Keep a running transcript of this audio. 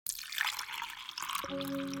We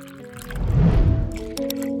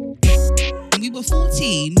were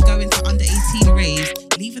 14, going to under 18 raves,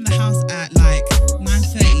 leaving the house at like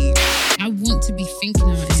 9:30. I want to be thinking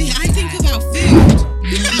about it. See, I think about food.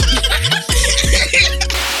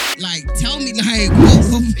 Like, tell me, like,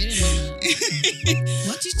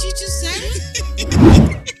 what did you just say?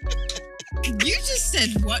 You just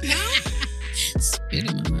said what now?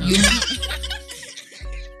 Spit in my mouth.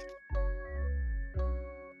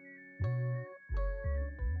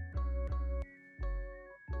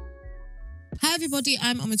 Hi everybody,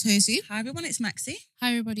 I'm Omatosi. Hi everyone, it's Maxi.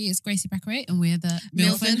 Hi everybody, it's Gracie Baccarat and we're the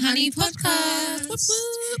Milf and Honey Podcast. Whoop,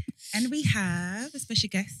 whoop. And we have a special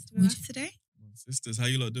guest with us today. Sisters, how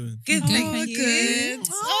you lot doing? Good, thank you. Good.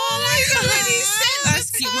 Oh my God, he said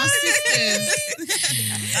That's cute, my sisters.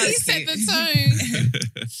 He set the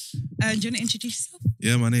tone. Do you want to introduce yourself?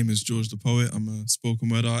 Yeah, my name is George the Poet. I'm a spoken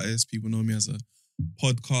word artist. People know me as a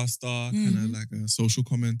podcaster, kind of like a social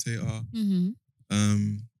commentator.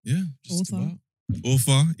 Mm-hmm. Yeah, just Author. about.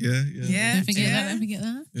 Author, yeah. Don't forget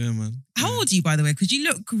that. Yeah, man. How old are you, by the way? Because you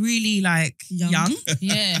look really like young.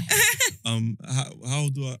 Yeah. How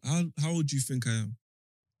old do you think I am?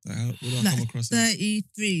 Like, what do I come across as?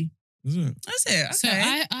 33. Is it? That's it. Okay. So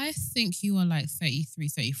I think you are like 33,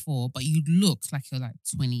 34, but you look like you're like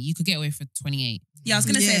 20. You could get away for 28. Yeah, I was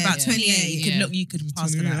going to say Yeah, about yeah. 28. You could Yeah. look, you could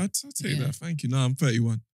pass for 28, that. I'll take Yeah. that. Thank you. No, I'm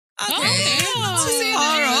 31. Okay. Oh, Not too yeah.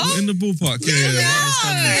 far off. In the ballpark. Yeah. I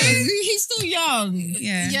understand that. He's still young.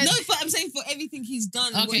 Yeah. Yeah. No, but I'm saying for everything he's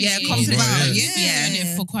done. Okay, what Yeah, he's comes done. about. Right, Yeah. You've been in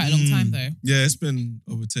it for quite a long time though. Yeah, it's been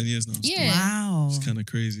over 10 years now. Yeah. Wow. It's kind of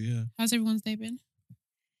crazy, yeah. How's everyone's day been?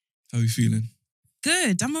 How are you feeling?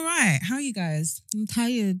 Good. I'm all right. How are you guys? I'm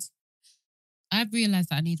tired. I've realised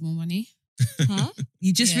that I need more money. Huh?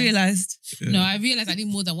 You just Yeah. realised? Yeah. No, I realised I need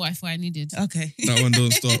more than what I thought I needed. Okay. That one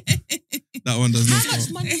don't stop. That one does not How much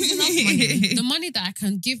stop. money is enough money? The money that I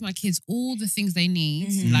can give my kids all the things they need,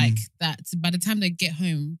 Mhm. like that by the time they get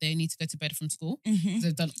home, they need to go to bed from school. Mhm.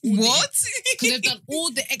 They've done all What? Because they've done all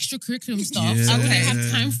the extracurriculum stuff. Yeah. So all they Okay.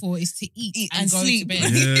 have time for is to eat and go sleep. to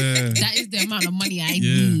bed. Yeah. That is the amount of money I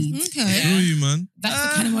Yeah. need. Okay. Feel you, man. That's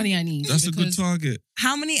the kind of money I need. That's a good because target.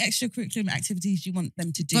 How many extracurricular activities do you want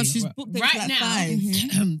them to do? But she's booked them right for like now,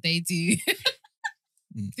 5. they do.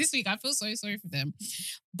 Mm. This week, I feel so sorry for them.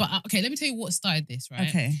 But okay, let me tell you what started this, right?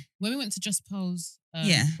 Okay. When we went to Just Pearl's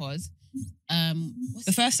Yeah. pod,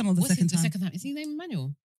 The first time or the what's second the time? second time? Is he named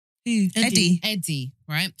Emmanuel? Who? Eddie. Eddie,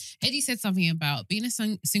 right? Eddie said something about being a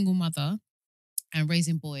single mother and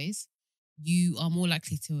raising boys. You are more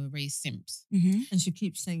likely to raise simps. Mm-hmm. And she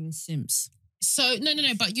keeps saying Sims. So no.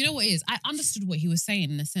 But you know what it is? I understood what he was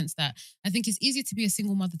saying in the sense that I think it's easier to be a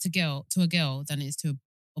single mother to a girl than it is to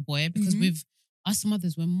a boy because Mhm. with us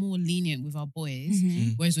mothers we're more lenient with our boys, Mm-hmm.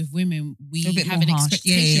 whereas with women we A bit have more an harsh.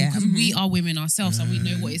 Yeah, expectation yeah. because we are women ourselves and we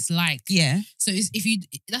know Yeah. what it's like. Yeah. So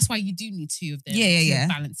that's why you do need two of them. Yeah, to yeah.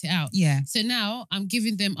 balance it out. Yeah. So now I'm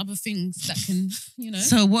giving them other things that can,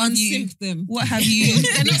 So what have you? Unsimp them. What have you?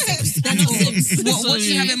 They're not simps. They're not simps. What do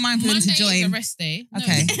you have in mind for them Monday to is a join? rest day. No,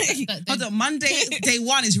 Okay. but Hold on. Monday, day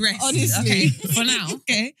one is rest. Honestly. Okay. For now.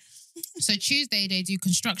 Okay. So Tuesday they do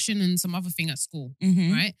construction and some other thing at school,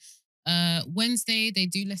 Mm-hmm. right? Wednesday they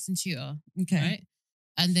do lesson tutor, Okay. right?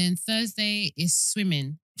 And then Thursday is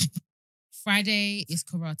swimming. Friday is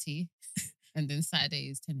karate. And then Saturday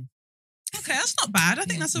is tennis. Okay, that's not bad. I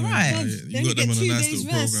think that's all Yeah, right. yeah, Then You you got them get on a 2 nice days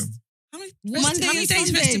little rest. program. How many, Monday how many and days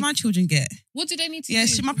rest Sunday. do my children get? What do they need to Yeah,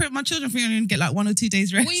 do? my children only get like 1 or 2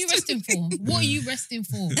 days rest. What are you resting for? What are you resting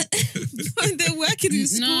for? They're working in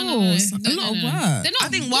schools. No. A lot of work. They're not, I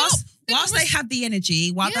think they're whilst not they have the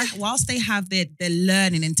energy, Yeah. whilst they have their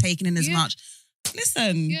learning and taking in as Yeah. much,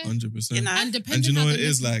 listen, Yeah. 100%. you know, and And depending you know how what it they're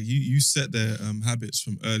is? listening- Like, you set their habits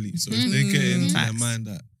from early. So if they get into their Facts. mind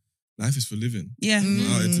that life is for living, yeah,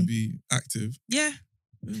 I'm out here to be active. yeah.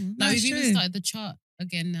 Yeah. Like That's we've even true. started the chart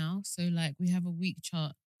again now. So like we have a week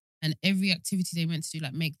chart and every activity they meant to do,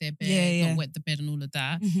 like make their bed, Yeah. not wet the bed and all of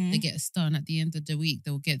that, Mhm. they get a star and at the end of the week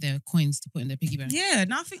they'll get their coins to put in their piggy bank. Yeah,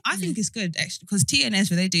 no, I think it's good actually because TNS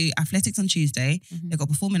where they do athletics on Tuesday, Mhm. they've got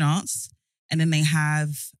performing arts, and then they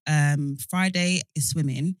have Friday is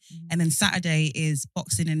swimming, Mhm. and then Saturday is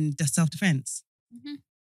boxing and self defense. Mhm.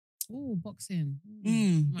 Oh, boxing.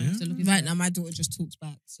 Mm. Might have to look into Right that. now, my daughter just talks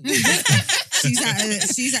back. So. she's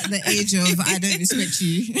at the age of I don't respect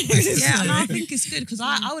you. Yeah, and I think it's good because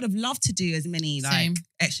I would have loved to do as many like Same.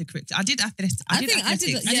 extracurriculars. I did athletics. I did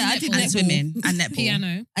netball. and swimming and netball.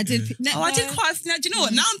 Piano. I did. Yeah. Oh, I did quite. Do you know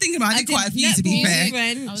what? Now I'm thinking about. I did quite a few to be netball, fair.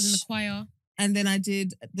 French, I was in the choir. and then I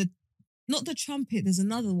did not the trumpet. There's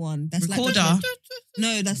another one that's Recorder. like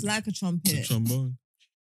no, that's like a The trumpet. trombone.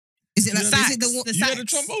 Is it like Yeah, is it the You had the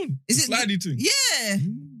trombone? Is The it slidey thing? Yeah.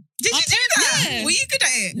 Did you do that? Yeah. Were you good at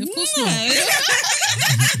it? Of course No. not.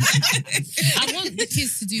 I want the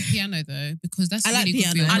kids to do piano though because that's I like really good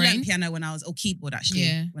for piano. your I brain. learned piano when I was, or keyboard actually,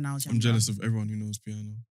 Yeah. when I was younger. I'm jealous of everyone who knows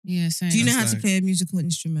piano. Yeah, same. Do you know That's how to like- play a musical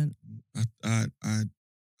instrument? I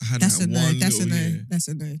had That's like a no. one That's a little no. year. That's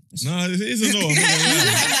a no. That's No, it is a no. I'm not gonna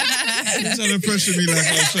lie. You're trying to pressure me like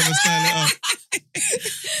I was trying to style it up.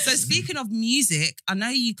 So speaking of music, I know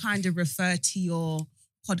you kind of refer to your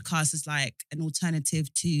podcast as like an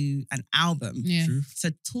alternative to an album. Yeah. Truth. So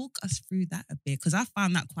talk us through that a bit because I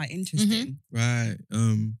found that quite interesting. Right.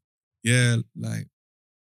 Yeah, like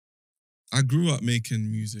I grew up making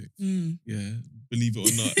music. Mm. Yeah, believe it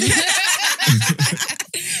or not.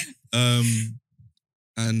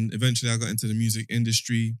 And eventually I got into the music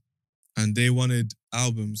industry and they wanted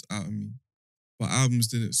albums out of me. But albums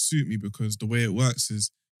didn't suit me because the way it works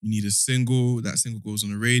is you need a single, that single goes on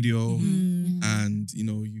the radio, and you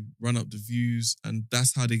know, you run up the views, and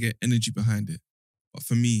that's how they get energy behind it. But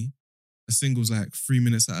for me, a single's like 3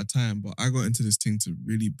 minutes at a time. But I got into this thing to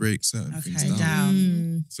really break certain things Okay, down.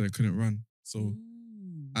 down. So it couldn't run. So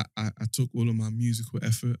Mm. I took all of my musical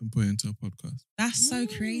effort and put it into a podcast. That's so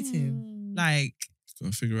creative. Like,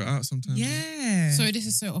 Gotta figure it out sometimes. yeah. Sorry, this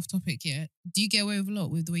is so off topic. Yeah. Do you get away with a lot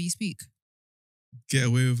with the way you speak? Get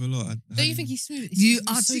away with a lot. Don't you think he's smooth? You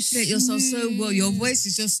He's so articulate yourself so well. Your smooth. voice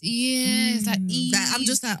is just. Yeah, it's like ease. Like, I'm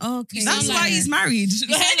just like, oh, okay. You That's sound why like- he's married. You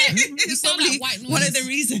sound like It's probably white noise. one of the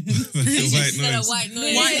reasons. The white noise. white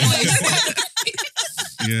noise. White noise.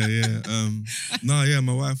 Yeah. No, yeah,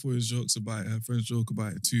 my wife always jokes about it. Her friends joke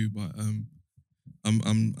about it too, but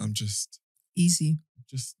I'm just Easy.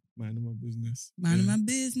 minding my business. Minding Yeah. my I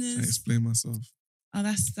business. explain myself. Oh,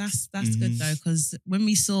 that's Mhm. good though, because when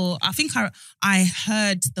we saw, I think I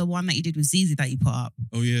heard the one that you did with Zizi that you put up.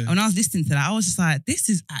 Oh yeah. And when I was listening to that, I was just like, this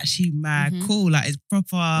is actually mad Mhm. cool. Like it's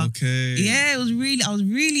proper. Okay. Yeah, I was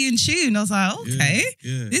really in tune. I was like, Yeah, okay,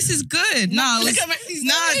 Yeah. this is good. No, Look at my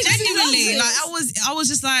genuinely, like I was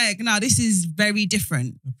just like, no, this is very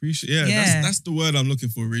different. Appreciate. Yeah, Yeah. that's the word I'm looking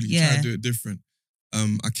for. Really, try Yeah. to do it different.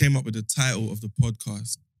 I came up with the title of the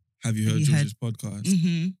podcast. Have you heard George's podcast?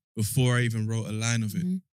 Mm-hmm. Before I even wrote a line of it,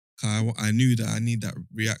 Mhm. 'Cause I knew that I need that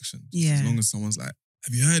reaction. Just Yeah. As long as someone's like,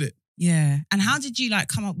 "Have you heard it?" Yeah. And how did you like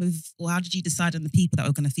come up with, or how did you decide on the people that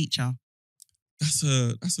were going to feature? That's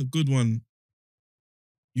a good one.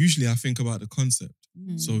 Usually, I think about the concept.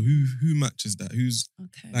 Mm. So who matches that? Who's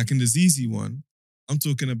Okay. like in the ZZ one? I'm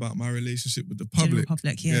talking about my relationship with the public. General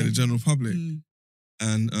public, yeah. The general public, Mm.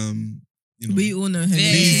 and you know, We all know her.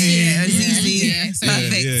 Yeah, name. Zizi. Yeah.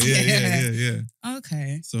 Perfect. yeah.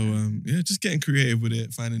 Okay. So just getting creative with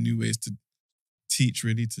it, finding new ways to teach,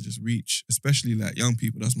 really, to just reach, especially like young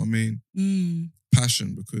people. That's my main Mm.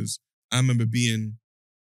 passion because I remember being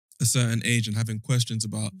a certain age and having questions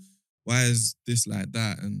about why is this like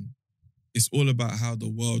that, and it's all about how the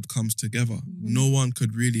world comes together. No one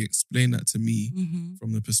could really explain that to me Mm-hmm.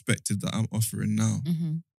 from the perspective that I'm offering now.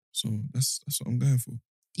 Mhm. So that's what I'm going for.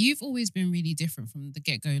 You've always been really different from the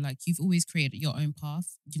get-go. Like you've always created your own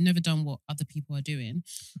path. You've never done what other people are doing.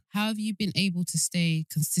 How have you been able to stay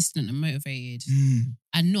consistent and motivated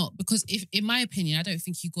and not, because if in my opinion, I don't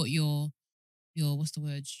think you got your what's the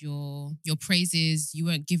word? Your praises. You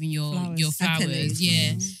weren't giving your flowers, Accolades.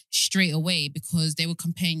 yeah, straight away because they were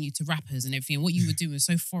comparing you to rappers and everything. And what you were doing was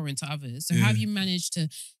so foreign to others. So how have you managed to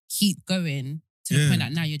keep going to the Yeah. point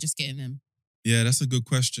that now you're just getting them? Yeah, that's a good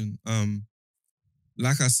question.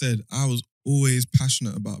 Like I said, I was always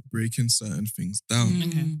passionate about breaking certain things down.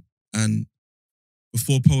 Okay. And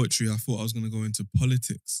before poetry, I thought I was going to go into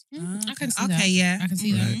politics. I can see Okay, that. yeah. I can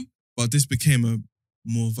see Right. that. But this became a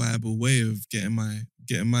more viable way of getting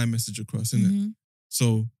my message across, innit? Mhm.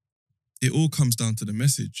 So it all comes down to the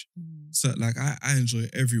message. Mm. So like I enjoy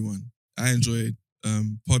everyone. I enjoy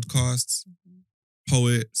podcasts,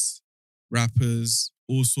 poets, rappers,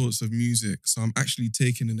 all sorts of music. So I'm actually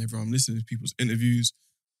taking in everyone. I'm listening to people's interviews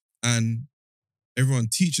and everyone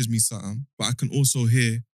teaches me something, but I can also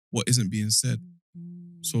hear what isn't being said.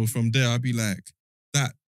 So from there, I'll be like,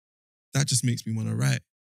 that just makes me want to write.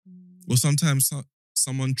 Or sometimes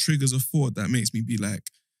someone triggers a thought that makes me be like,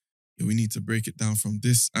 yeah, we need to break it down from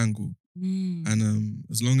this angle. Mm. And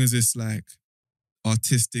as long as it's like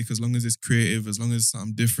artistic, as long as it's creative, as long as it's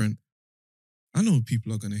something different, I know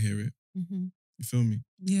people are going to hear it. Mhm. You feel me?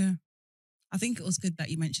 Yeah. I think it was good that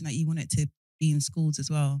you mentioned that you wanted to be in schools as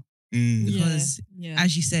well. Mm. Because Yeah.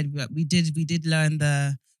 as you said, we did learn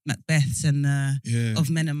the Macbeths and the Yeah. of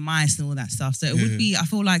Men and Mice and all that stuff. So it Yeah. would be, I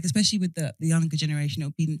feel like, especially with the younger generation, it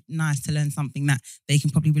would be nice to learn something that they can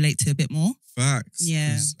probably relate to a bit more. Facts.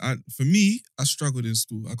 Yeah. 'Cause for me, I struggled in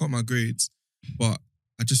school. I got my grades, but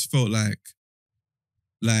I just felt like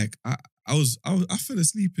I fell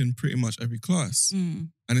asleep in pretty much every class. Mm.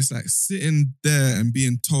 And it's like sitting there and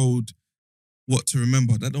being told what to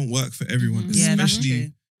remember. That don't work for everyone, Mhm. Yeah, that's especially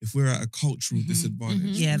true. if we're at a cultural Mhm.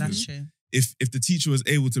 disadvantage. Yeah, Because that's true. if the teacher was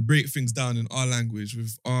able to break things down in our language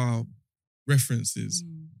with our references,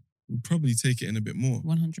 Mm. we'd probably take it in a bit more.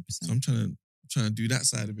 100%. So I'm trying to do that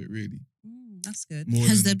side of it really. That's good. More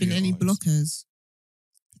Has than there been be an any artist. blockers?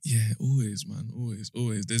 Yeah, always, man.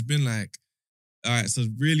 Always. There's been like, all right, so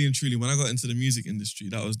really and truly, when I got into the music industry,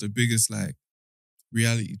 that was the biggest like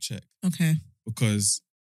reality check Okay. because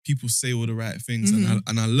people say all the right things.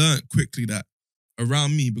 And I learned quickly that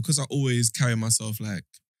around me, because I always carry myself like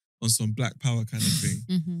on some black power kind of thing,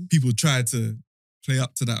 Mm-hmm. people tried to play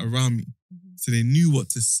up to that around me. So they knew what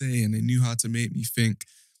to say and they knew how to make me think,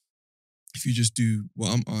 if you just do what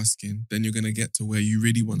I'm asking, then you're going to get to where you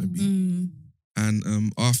really want to be. Mm.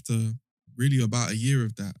 And after really about a year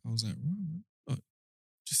of that, I was like, right, man,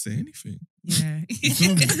 just say anything. Yeah. You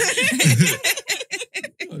feel me?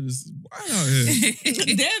 Just wild out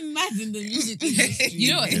here. They're mad in the music industry.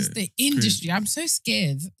 You know what? It's Yeah, the industry. I'm so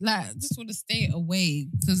scared. Like, I just want to stay away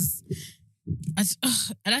because, and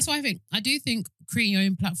that's why I do think creating your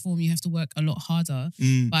own platform, you have to work a lot harder.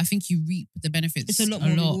 But I think you reap the benefits. It's a lot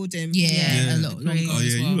more rewarding. Yeah, Yeah. a lot longer Agree. Oh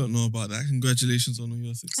as yeah, well. you don't know about that. Congratulations on all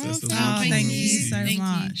your success. Oh, as well. thank you Obviously. so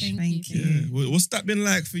much. Thank you. Yeah. What's that been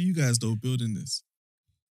like for you guys though, building this?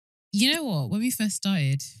 You know what? When we first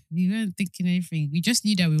started, we weren't thinking anything. We just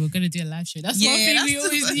knew that we were going to do a live show. That's one thing we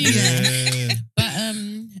always knew. Yeah.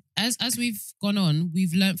 But as we've gone on,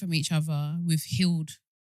 we've learned from each other. We've healed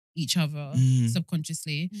each other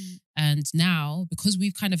subconsciously. And now, because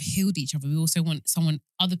we've kind of healed each other, we also want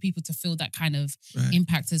other people to feel that kind of Right.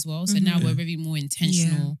 impact as well. So now Yeah. we're very more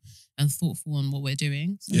intentional and thoughtful on what we're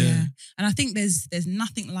doing. So, Yeah. And I think there's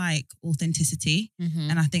nothing like authenticity. mhm.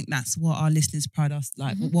 And I think that's what our listeners pride us,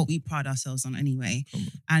 like Mhm. what we pride ourselves on anyway. Come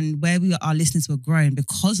on. And where our listeners were growing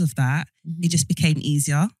because of that, Mhm. it just became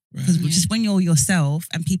easier. Right. Because Yeah. just when you're yourself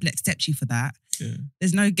and people accept you for that, Yeah.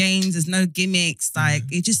 there's no games, there's no gimmicks. Like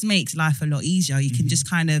it just makes life a lot easier. You can Mhm. just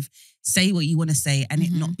kind of say what you want to say and it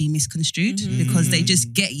Mhm. not be misconstrued Mhm. because they Mhm.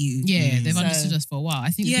 just get you. Yeah, Mm. they've So- understood us for a while. I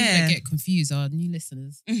think the people Yeah. that get confused are new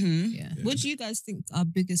listeners. Mm-hmm. Yeah. Yeah. What do you guys think our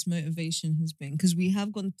biggest motivation has been? Because we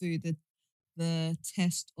have gone through the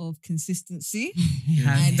test of consistency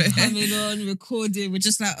and coming on, recording. We're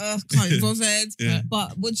just like, oh, can't be bothered. Yeah.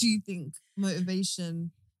 But what do you think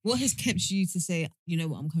motivation? What has kept you to say, you know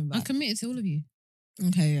what, I'm coming I'm back? committed to all of you.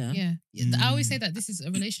 Okay, yeah. Yeah. I always say that this is a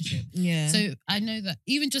relationship. Yeah. So I know that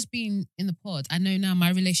even just being in the pod, I know now my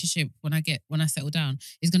relationship when I settle down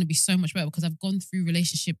is going to be so much better because I've gone through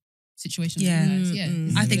relationship situations. Yeah. with you guys. Yeah. Mm-mm.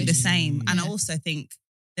 It's a I think the relationship. same. And I Yeah. also think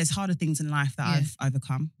there's harder things in life that Yeah. I've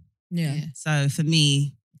overcome. yeah. Yeah. So for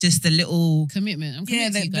me, just the little Commitment. I'm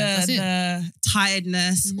committed to the, you guys. That's it. the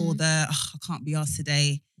tiredness or Mhm. the I can't be asked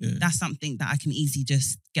today. Yeah. That's something that I can easily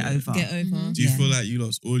just get Yeah. over. Get over. Mhm. Do you Yeah. feel like you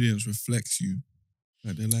lot's audience reflects you?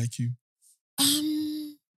 Like they like you?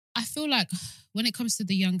 I feel like when it comes to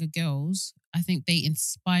the younger girls, I think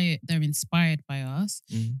they're inspired by us.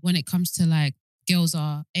 Mm. When it comes to like girls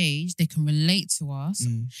our age, they can relate to us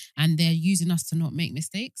Mm. and they're using us to not make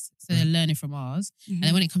mistakes. So they're learning from ours. Mhm. And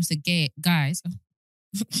then when it comes to guys,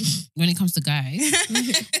 when it comes to guys,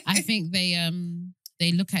 I think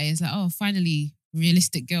they look at it as like, oh, finally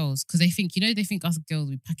realistic girls. Because they think us girls,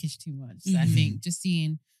 we package too much. So I Mhm. think just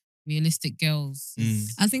seeing realistic girls.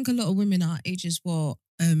 is- I think a lot of women our age as well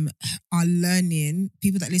are learning,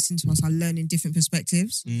 people that listen to us are learning different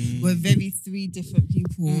perspectives. Mm. We're very three different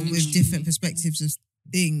people with Mm. different perspectives of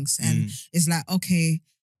things. And Mm. it's like, okay,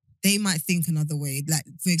 they might think another way. Like,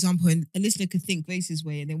 for example, a listener could think Grace's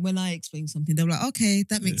way. And then when I explain something, they're like, okay,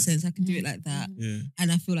 that makes Yeah. sense. I can do it like that. Yeah.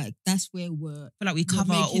 And I feel like that's where we're... I feel like we You're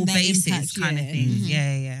cover making all that bases impact, kind of yeah. thing. Mhm.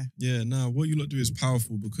 Yeah. Yeah, now what you lot do is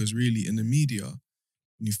powerful because really in the media,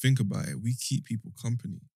 when you think about it, we keep people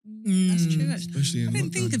company. That's true, Mm. actually. Especially in I didn't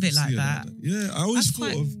lockdown, think of you it like see that. Yeah, I always That's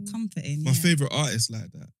thought quite of comforting. my yeah. favorite artists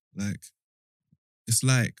like that. Like, it's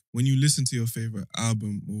like when you listen to your favorite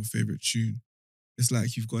album or favorite tune, it's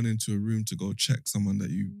like you've gone into a room to go check someone that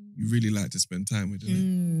you really like to spend time with. Innit?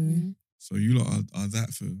 Mm. So you lot are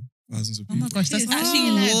that for thousands of Oh people. my gosh, that's It's actually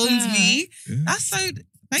actually like warmed that. me. Yeah. That's so.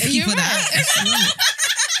 Thank you You're for that.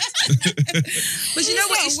 But you know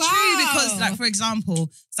what? It's true because, Wow. like, for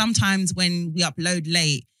example, sometimes when we upload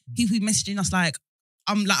late, people be messaging us like,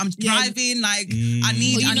 I'm driving. Like I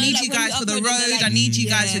need Or, you know, you like, when guys we for the uploaded road. the, I need you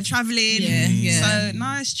like, guys for traveling. Yeah. So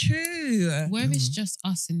no, it's true. Where it's just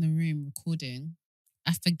us in the room recording,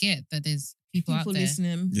 I forget that there's people out there.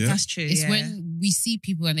 listening. Yeah. That's true. It's yeah. when we see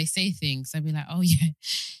people and they say things, I'll be like, oh yeah,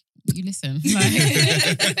 you listen. Like,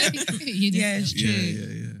 you Yeah, listen. it's true.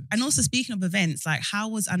 Yeah. And also speaking of events, like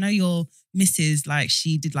I know your missus, like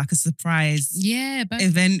she did like a surprise Yeah, but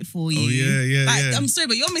event for you. Oh yeah. Like I'm sorry,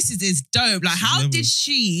 but your missus is dope. Like She's how level. did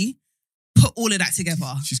she put all of that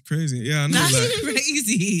together? She's crazy. Yeah, I know. That's Like,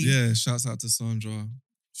 crazy. yeah, shouts out to Sandra.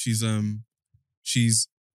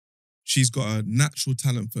 She's got a natural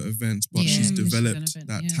talent for events, but Yeah, she's she's an developed event,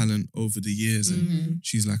 that yeah. talent over the years, and Mhm.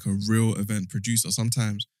 she's like a real event producer.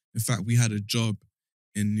 Sometimes, in fact, we had a job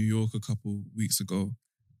in New York a couple weeks ago,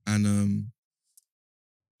 and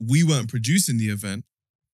we weren't producing the event,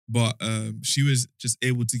 but she was just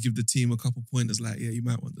able to give the team a couple pointers, like, yeah, you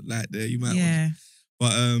might want the light there, you might want. Yeah.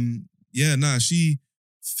 But she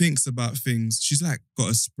thinks about things. She's like got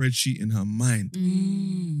a spreadsheet in her mind.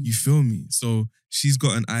 Mm. You feel me? So she's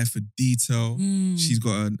got an eye for detail. Mm. She's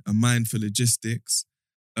got a mind for logistics.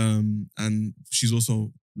 And she's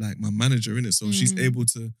also like my manager in it. So she's able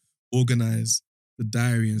to organize the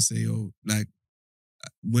diary and say, oh, like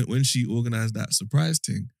when she organized that surprise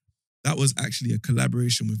thing, that was actually a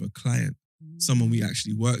collaboration with a client, someone we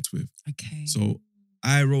actually worked with. Okay. So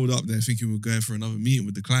I rolled up there thinking we were going for another meeting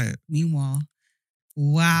with the client. Meanwhile,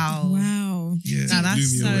 wow. Yeah, Now it that's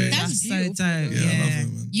blew me so away. that's so beautiful, dope. Yeah, Yeah. I love her,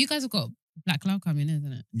 man. you guys have got Black Cloud coming,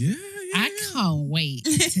 isn't it? Yeah. I can't wait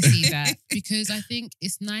to see that because I think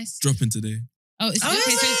it's nice. Dropping today. Oh, it's Oh, okay.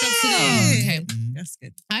 is So it drops it? today. Okay, Mhm. That's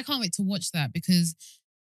good. I can't wait to watch that because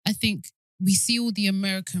I think we see all the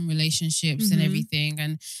American relationships and Mhm. everything,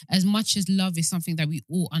 and as much as love is something that we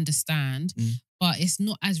all understand, but it's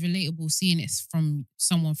not as relatable seeing it from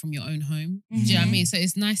someone from your own home. Do you know what I mean? So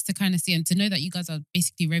it's nice to kind of see and to know that you guys are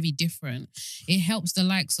basically very different. It helps the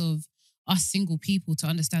likes of us single people to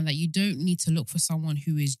understand that you don't need to look for someone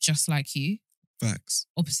who is just like you. Facts.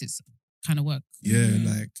 Opposites kind of work. Yeah, Mhm.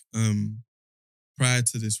 like prior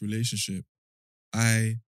to this relationship,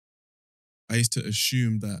 I used to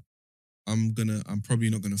assume that I'm probably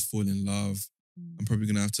not gonna fall in love. I'm probably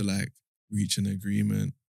gonna have to like reach an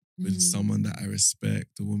agreement with someone that I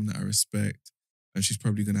respect, a woman that I respect, and she's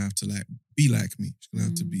probably gonna have to like be like me. She's gonna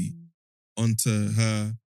have to be onto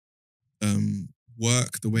her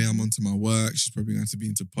work the way I'm onto my work. She's probably gonna have to be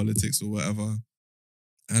into politics or whatever.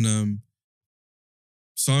 And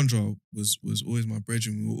Sandra was always my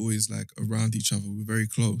brethren. We were always like around each other. We were very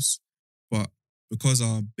close. But because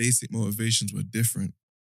our basic motivations were different,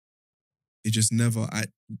 it just never,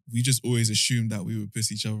 we just always assumed that we would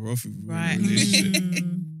piss each other off if we were in a relationship.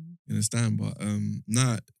 You understand? But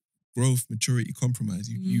growth, maturity, compromise.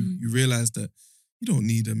 You realize that you don't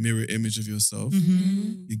need a mirror image of yourself.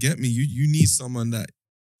 You get me? You need someone that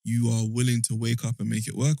you are willing to wake up and make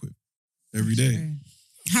it work with every day.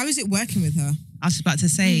 How is it working with her? I was about to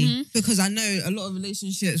say Because I know a lot of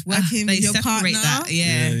relationships working they with your separate partner. that.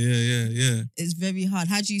 Yeah. Yeah. It's very hard.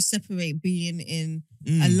 How do you separate being in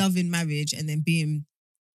a loving marriage and then being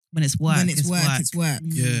When it's work, when it's work? It's work.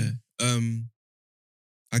 Yeah.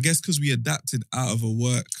 I guess because we adapted out of a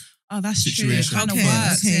work, Oh, that's situation. true. It kind of Okay,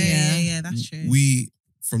 works. okay, Yeah, that's true. we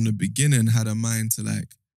from the beginning had a mind to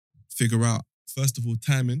like figure out, first of all,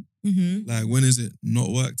 timing. Mm-hmm. Like when is it not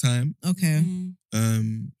work time? Okay.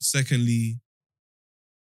 Secondly,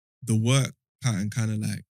 the work pattern kind of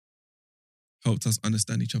like helped us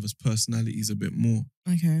understand each other's personalities a bit more.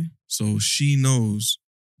 Okay. So she knows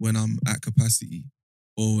when I'm at capacity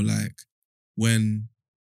or like when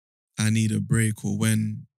I need a break or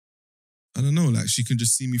when, I don't know, like she can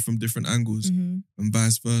just see me from different angles Mm-hmm. and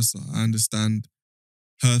vice versa. I understand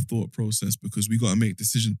her thought process because we got to make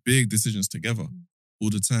big decisions together all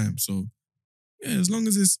the time. So yeah, as long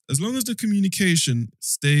as the communication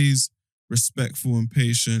stays respectful and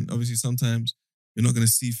patient, obviously sometimes you're not going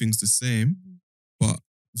to see things the same, but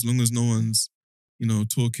as long as no one's,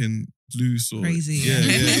 talking loose or Crazy. Yeah.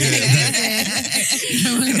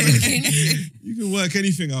 No one's talking. You can work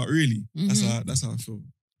anything out, really. Mhm. That's how I feel.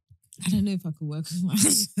 I don't know if I could work with my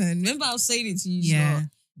husband. Remember I was saying it to you, Yeah.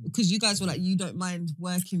 because you guys were like, you don't mind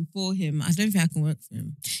working for him. I don't think I can work for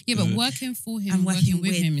him. Yeah, but Yeah. working for him And and working working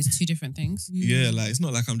with with. him is two different things. Yeah, like it's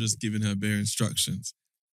not like I'm just giving her bare instructions.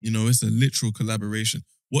 It's a literal collaboration.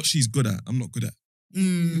 What she's good at, I'm not good at.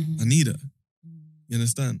 I need her. You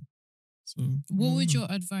understand? So What would your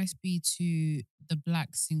advice be to the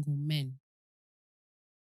Black single men?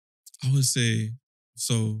 I would say,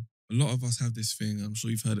 so a lot of us have this thing, I'm sure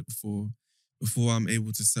you've heard it before. Before I'm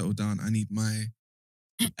able to settle down, I need my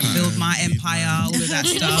and build my empire, all of that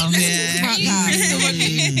stuff. Yeah.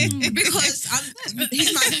 Because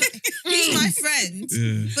he's my friend.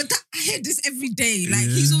 Yeah. But I hear this every day. Like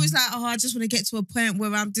he's always like, I just want to get to a point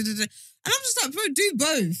where I'm da-da-da. And I'm just like, bro, do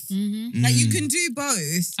both. Mm-hmm. Like you can do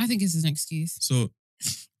both. I think it's an excuse. So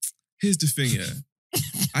here's the thing, yeah.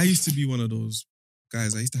 I used to be one of those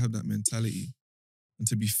guys. I used to have that mentality. And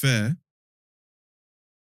to be fair,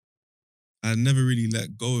 I never really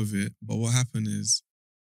let go of it. But what happened is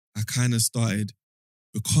I kind of started,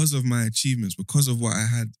 because of my achievements, because of what I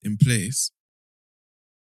had in place,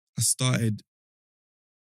 I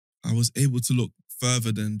was able to look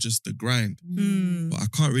further than just the grind. But I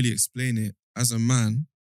can't really explain it. As a man,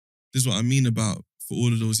 this is what I mean about, for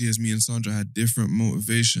all of those years, me and Sandra had different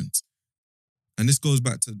motivations. And this goes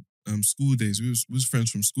back to school days. We was friends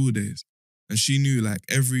from school days. And she knew like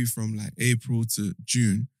from like April to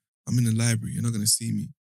June, I'm in the library, you're not going to see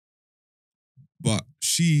me. But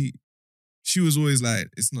she was always like,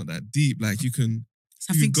 it's not that deep. Like you can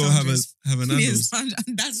go have an Nando's.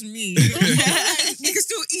 That's me. You can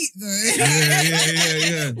still eat though.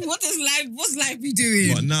 Yeah. What's life be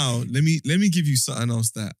doing? But now, let me give you something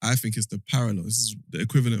else that I think is the parallel. This is the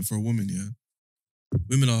equivalent for a woman, yeah?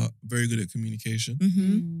 Women are very good at communication.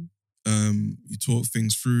 You talk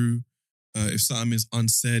things through. If something is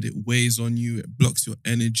unsaid, it weighs on you. It blocks your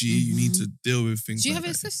energy. You need to deal with things. Do you like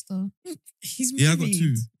have a that. sister? He's Yeah, I got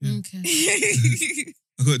two. Yeah. Okay.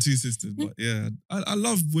 I got two sisters, but yeah, I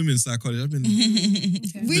love women's psychology. I've been We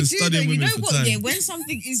do, studying though. You women know for what? time. Yeah, when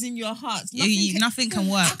something is in your heart, Nothing can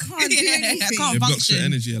work. I can't do anything. I can't it blocks your function.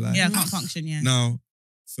 energy alive. Yeah, I can't function, yeah. Now,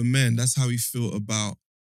 for men, that's how we feel about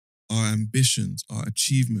our ambitions, our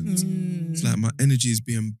achievements. It's like my energy is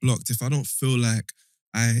being blocked. If I don't feel like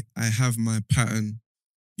I have my pattern,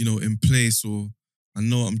 in place, or I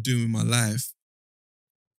know what I'm doing with my life,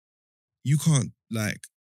 you can't, I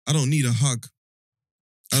don't need a hug.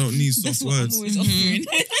 I don't need soft words. I'm always offering.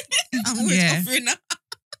 I'm always offering that.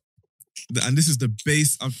 And this is the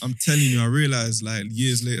base. I'm telling you, I realized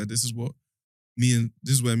years later, this is where me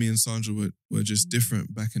and Sandra were just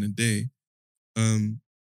different back in the day.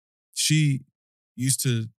 She used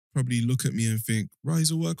to probably look at me and think, right,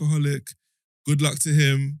 he's a workaholic. Good luck to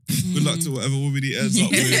him. Good luck to whatever woman he ends up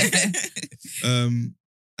with.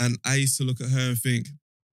 And I used to look at her and think,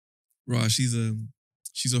 right, she's a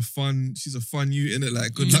fun youth, innit?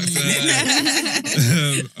 Like, good luck to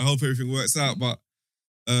her. I hope everything works out. But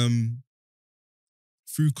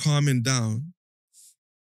through calming down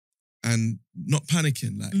and not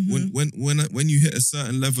panicking, when you hit a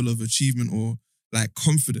certain level of achievement or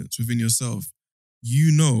confidence within yourself,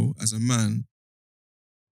 as a man,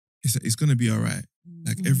 it's gonna be all right.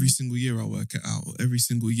 Every single year I work it out, or every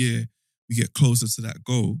single year we get closer to that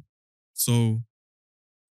goal. So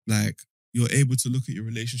you're able to look at your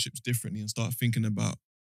relationships differently and start thinking about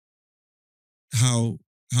how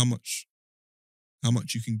much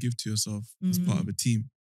you can give to yourself as part of a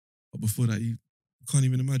team. But before that, you can't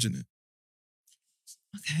even imagine it.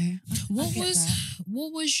 Okay. What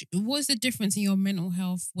was the difference in your mental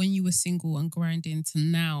health when you were single and grinding to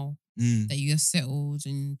now that you're settled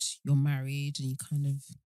and you're married and you kind of...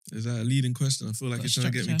 Is that a leading question? I feel like got you're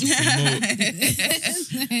trying to get me structure.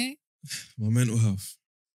 to promote my mental health.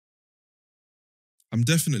 I'm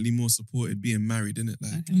definitely more supported being married, innit?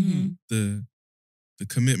 The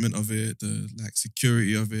commitment of it, the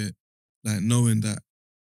security of it, knowing that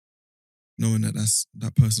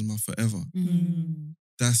that person's my forever.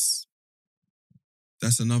 That's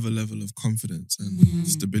another level of confidence and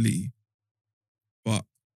stability. But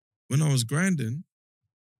when I was grinding,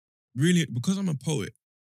 really, because I'm a poet,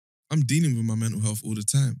 I'm dealing with my mental health all the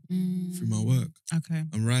time through my work. Okay.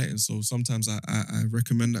 I'm writing, so sometimes I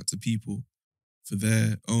recommend that to people for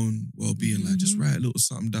their own well-being. Just write a little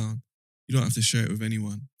something down. You don't have to share it with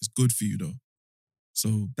anyone. It's good for you though.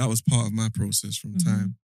 So that was part of my process from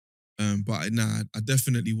time. But I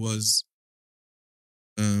definitely was.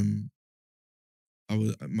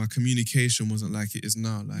 My communication wasn't like it is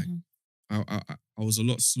now. I was a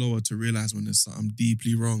lot slower to realize when there's something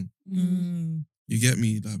deeply wrong. You get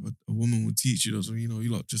me? But a woman will teach you those.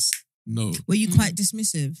 You lot just know. Were you quite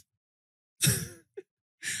dismissive?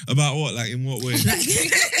 About what? In what way?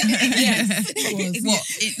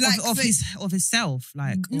 Of himself?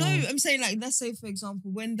 No, I'm saying let's say for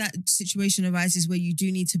example, when that situation arises where you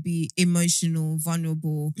do need to be emotional,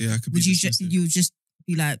 vulnerable. Yeah, I could be. Would you just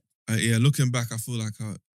be like? Yeah, looking back, I feel like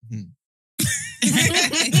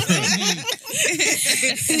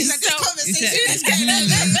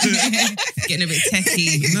getting a bit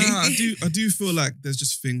techie. No, I do feel like there's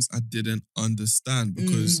just things I didn't understand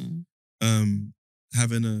because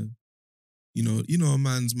having a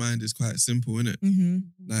man's mind is quite simple, innit? Mm-hmm.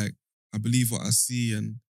 Like, I believe what I see,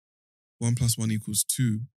 and 1 + 1 =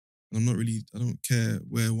 2. And I don't care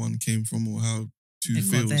where one came from or how two It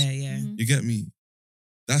got feels. there, yeah. Mhm. You get me?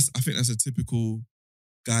 I think that's a typical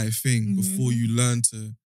guy thing before you learn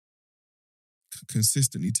to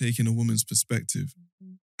consistently take in a woman's perspective.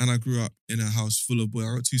 And I grew up in a house full of boys.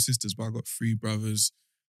 I got 2 sisters, but I got 3 brothers,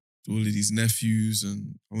 all of these nephews,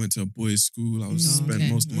 and I went to a boys' school. I spent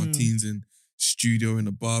most of my teens in studio, in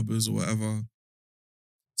the barbers or whatever.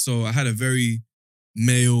 So I had a very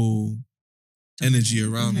male energy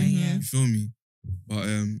around me. Yeah. You feel me? But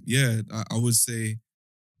I would say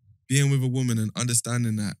being with a woman and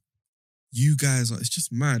understanding that you guys it's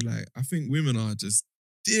just mad. Like, I think women are just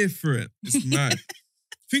different. It's mad.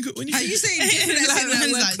 Think when you Are you saying different? Like,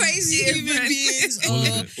 we're crazy human beings? all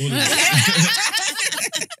Or... of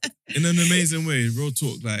it. In an amazing way, real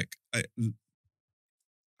talk. Like,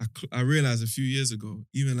 I realized a few years ago,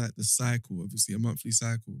 even like the cycle, obviously a monthly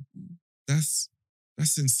cycle, that's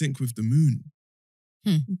in sync with the moon.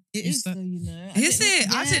 It is, though, you know. Is it?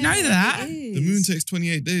 I didn't know that. The moon takes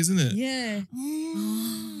 28 days, isn't it? Yeah.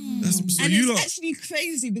 So And you it's lot, actually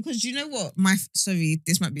crazy because you know what? Sorry,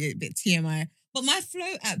 this might be a bit TMI, but my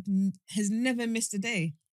Flow app has never missed a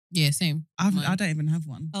day. Yeah, same. I don't even have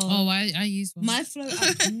one. Oh, I use one. My Flow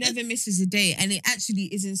app never misses a day, and it actually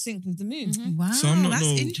is in sync with the moon. Mhm. Wow, So I'm not that's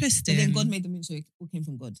no- interesting. But then God made the moon, so it all came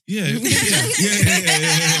from God. yeah. Let's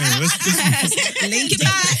Link it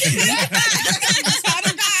back.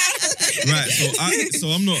 right. So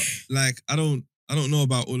I'm not like I don't know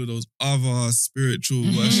about all of those other spiritual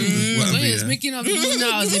worshippers, whatever. Wait, it's Yeah. making up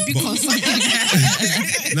now as a big But- concern.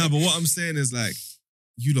 No, but what I'm saying is like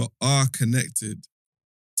you lot are connected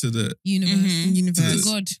to the Universe. Mhm. Universe. To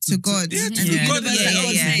God. To God. Yeah, to Mhm. God. Universe that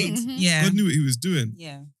God made. Yeah. God knew what he was doing.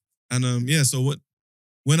 Yeah. And so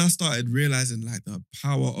when I started realizing like the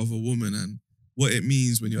power of a woman and what it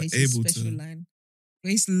means when you're Grace's able special to, line.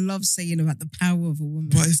 Grace loves saying about the power of a woman.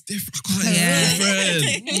 but it's different. I can't. Yeah. It's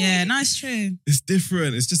different. Yeah, no, it's true. It's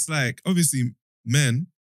different. It's just like obviously men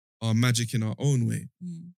are magic in our own way,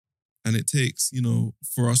 and it takes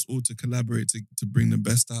for us all to collaborate to bring the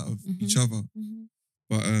best out of each other. Mhm.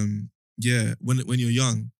 But when you're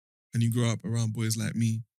young and you grow up around boys like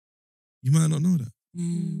me, you might not know that.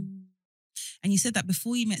 And you said that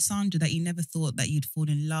before you met Sandra, that you never thought that you'd fall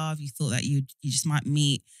in love. You thought that you just might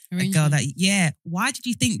meet a girl that. Yeah. Why did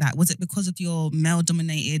you think that? Was it because of your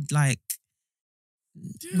male-dominated like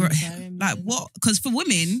what? Because for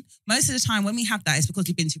women, most of the time when we have that, it's because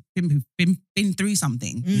we've been through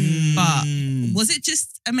something. But was it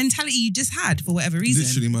just a mentality you just had for whatever reason?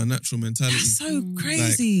 Literally my natural mentality. That's so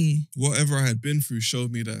crazy. Whatever I had been through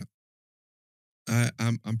showed me that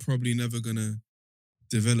I'm probably never gonna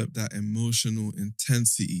develop that emotional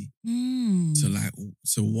intensity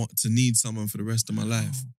to need someone for the rest of my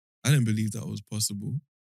life. I didn't believe that was possible.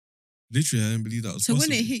 Literally, I didn't believe that was So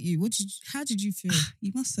possible. when it hit you, how did you feel?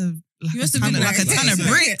 You must have You must have been like a ton of like-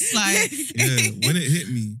 bricks. Like Yeah, when it hit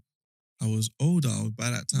me, I was older. By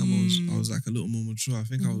that time, I was like a little more mature. I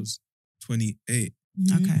think I was 28,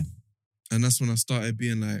 okay. and that's when I started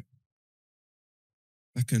being like,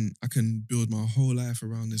 I can build my whole life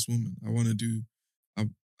around this woman.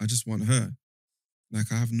 I just want her.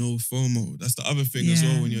 Like I have no FOMO. That's the other thing as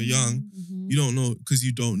well. When you're young, you don't know because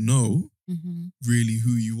you don't know really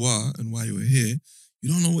who you are and why you're here. You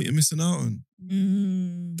don't know what you're missing out on.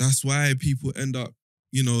 That's why people end up,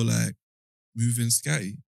 like moving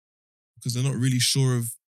scatty because they're not really sure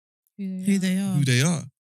of Who they are. who they are.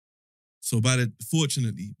 So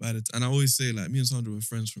fortunately, and I always say like me and Sandra were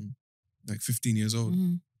friends from like 15 years old.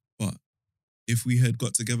 But if we had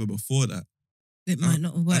got together before that, It might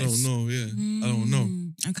not have worked. I don't know. Yeah, I don't know.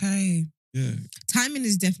 Okay. Yeah, Timing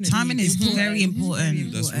is definitely Timing is very important. Very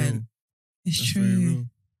that's real. It's That's true. very real.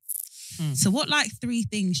 So what 3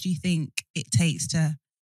 things do you think it takes to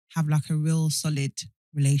have like a real solid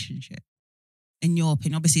relationship? In your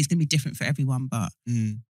opinion, obviously it's gonna be different for everyone, but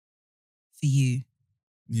for you.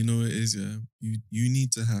 You know what it is, yeah. You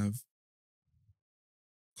need to have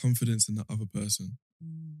confidence in the other person.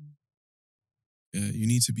 Yeah, you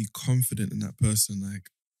need to be confident in that person. Like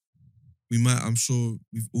I'm sure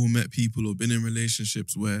we've all met people or been in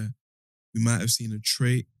relationships where we might have seen a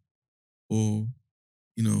trait or,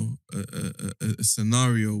 a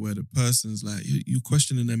scenario where the person's like, you're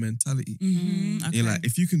questioning their mentality. Okay. You're like,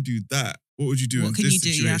 if you can do that, what would you do in what can this you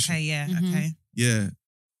do? situation? Yeah, okay, okay. Yeah,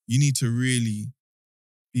 you need to really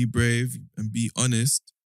be brave and be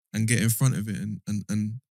honest and get in front of it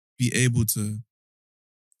and be able to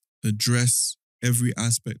address every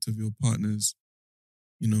aspect of your partner's,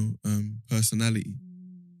 personality.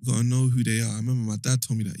 You gotta know who they are. I remember my dad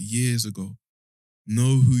told me that years ago.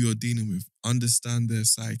 Know who you're dealing with. Understand their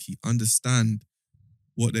psyche. Understand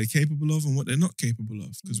what they're capable of and what they're not capable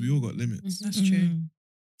of. Because we all got limits. That's true.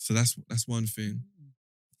 So that's one thing.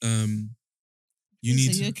 You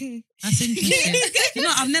need to. Okay. That's interesting. You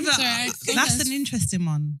know, I've never. Sorry, That's an interesting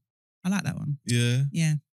one. I like that one. Yeah.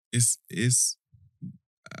 Yeah. It's.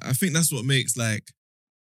 I think that's what makes like.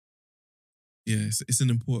 Yeah, it's an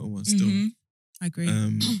important one still. Mhm. I agree.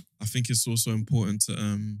 I think it's also important to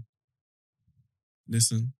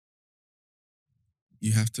listen.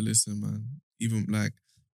 You have to listen, man. Even like,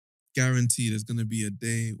 guarantee there's gonna be a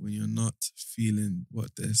day when you're not feeling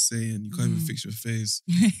what they're saying. You can't even fix your face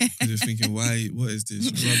because you're thinking, "Why? What is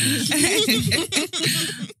this rubbish?"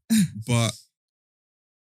 But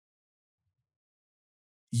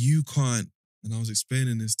you can't. And I was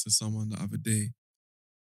explaining this to someone the other day.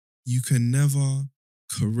 You can never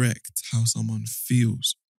correct how someone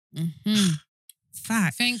feels.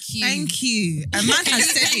 Fact. Thank you. Thank you. A man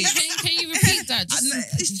has said it. Can you repeat that?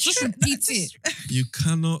 Just repeat it. You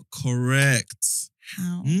cannot correct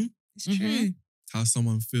How? It's Mhm. true. how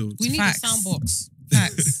someone feels. We need Facts. a sound box.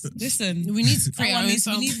 Facts. Listen. We need to That create our one own is-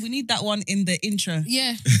 sound. we need that one in the intro.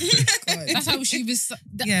 Yeah. That's how we should be.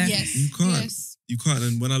 Yeah. Yes. You can't. Yes. You can't.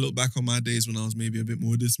 And when I look back on my days when I was maybe a bit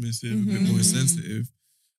more dismissive, a bit more Mhm. insensitive,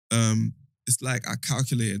 it's like I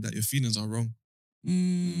calculated that your feelings are wrong.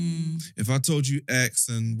 If I told you X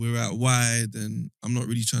and we're at Y, then I'm not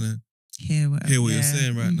really trying to Hear what you're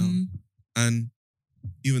saying right now. Mhm. And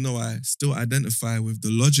even though I still identify with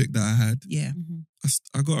the logic that I had, Yeah. Mhm.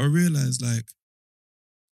 I got to realize like,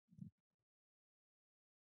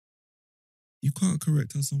 you can't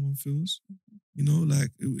correct how someone feels. You know,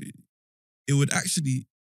 like it would actually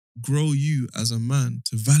grow you as a man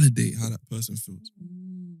to validate how that person feels.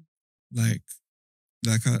 Like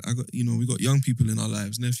I got, we got young people in our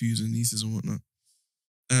lives, nephews and nieces and whatnot.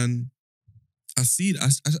 And I see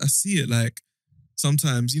it like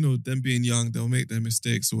sometimes, them being young, they'll make their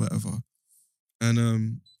mistakes or whatever.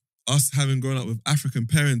 And us having grown up with African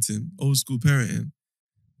parenting, old school parenting,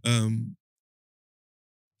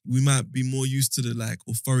 we might be more used to the like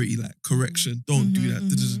authority, like correction, don't do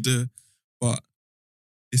that, but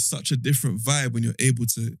it's such a different vibe when you're able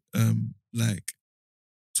to like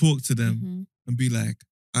talk to them and be like,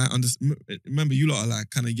 I understand. Remember, you lot are like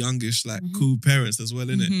kind of youngish, like cool parents as well,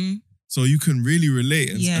 innit? So you can really relate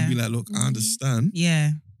and be like, look, I understand.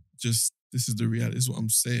 Yeah. Just this is the reality. This is what I'm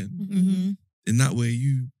saying. Mm-hmm. In that way,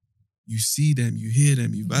 you see them, you hear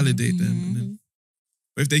them, you validate them. And then,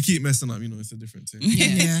 but if they keep messing up, it's a different thing.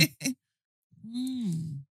 Yeah.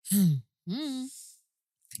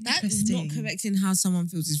 That is not correcting how someone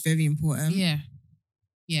feels is very important. Yeah.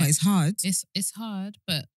 But it's hard. It's hard,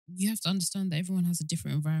 but you have to understand that everyone has a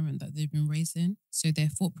different environment that they've been raised in. So their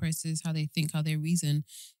thought process, how they think, how they reason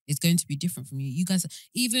is going to be different from you. You guys,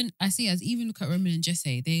 even look at Roman and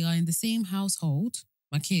Jesse, they are in the same household,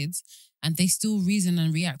 my kids, and they still reason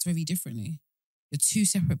and react very differently. They're two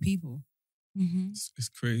separate people. It's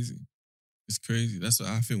crazy. It's crazy. That's what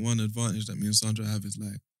I think one advantage that me and Sandra have is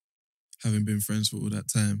like, having been friends for all that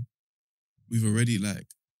time, we've already like,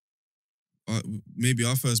 maybe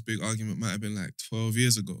our first big argument might have been like 12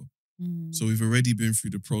 years ago. So we've already been through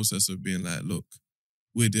the process of being like, look,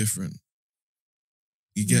 we're different.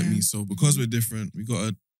 You get me? So because we're different, we got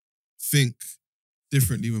to think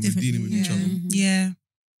differently when we're dealing with each other. Yeah.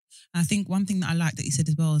 I think one thing that I like that you said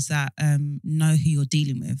as well is that know who you're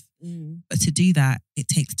dealing with. But to do that, it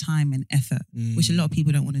takes time and effort, which a lot of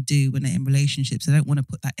people don't want to do when they're in relationships. They don't want to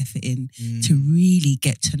put that effort in to really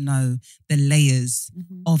get to know the layers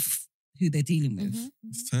of who they're dealing with.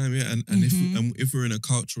 It's time, yeah. And if we're in a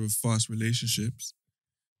culture of fast relationships,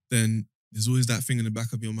 then there's always that thing in the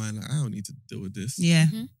back of your mind, like, I don't need to deal with this. Yeah.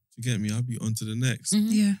 You get me? I'll be on to the next.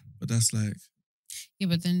 Yeah. But that's like... Yeah,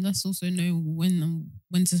 but then let's also know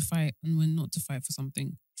when to fight and when not to fight for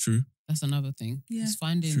something. True. That's another thing. Yeah. It's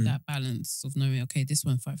finding that balance of knowing, okay, this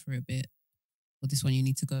one fight for a bit, or this one you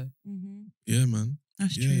need to go. Yeah, man.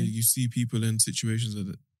 That's true. Yeah, you see people in situations that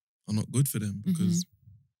are not good for them because,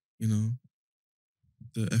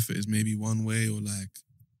 the effort is maybe one way or like,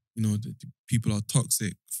 the people are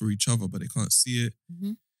toxic for each other, but they can't see it.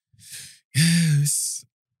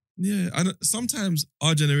 Sometimes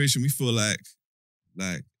our generation, we feel like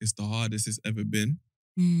it's the hardest it's ever been.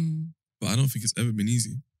 But I don't think it's ever been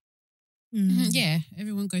easy. Yeah,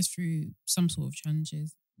 everyone goes through some sort of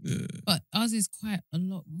challenges. Yeah. But ours is quite a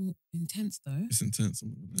lot more intense though. It's intense.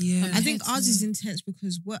 Yeah. I think ours is intense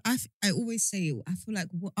because what I always say, I feel like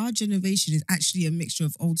what our generation is actually a mixture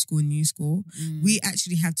of old school and new school. We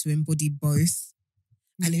actually have to embody both.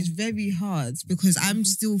 And it's very hard because I'm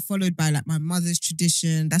still followed by like my mother's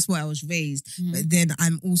tradition. That's what I was raised. But then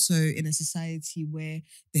I'm also in a society where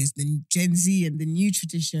there's the Gen Z and the new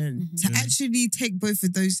tradition. To actually take both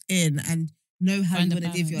of those in and know how you want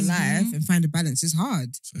to live your life and find a balance is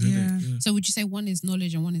hard. So would you say one is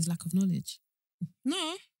knowledge and one is lack of knowledge?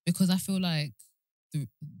 No. Because I feel like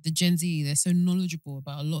the Gen Z, they're so knowledgeable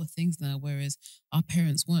about a lot of things now, whereas our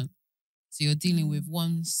parents weren't. So you're dealing with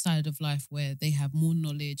one side of life where they have more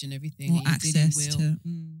knowledge and everything. More access to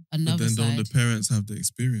another but then side. don't the parents have the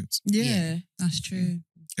experience? Yeah. That's true.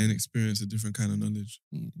 And experience a different kind of knowledge.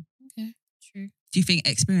 Okay, true. Do you think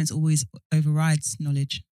experience always overrides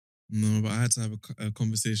knowledge? No, but I had to have a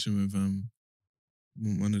conversation with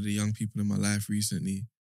one of the young people in my life recently.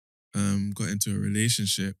 Got into a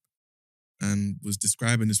relationship and was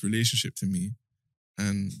describing this relationship to me.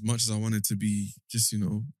 And much as I wanted to be just,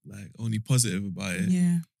 like only positive about it,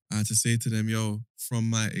 I had to say to them, yo, from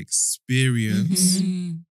my experience,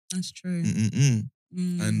 that's true.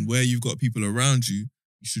 And where you've got people around you,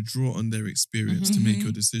 you should draw on their experience to make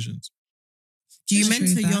your decisions. Do you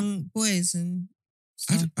mentor young boys and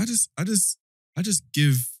stuff? I just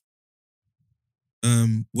give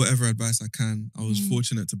whatever advice I can. I was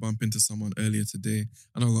fortunate to bump into someone earlier today.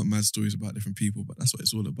 I know I've got mad stories about different people, but that's what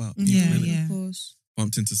it's all about. Of course.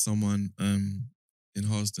 Bumped into someone in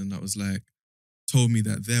Harlesden that was like, told me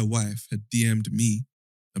that their wife had DM'd me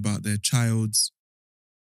about their child's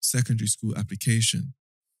secondary school application.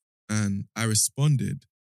 And I responded,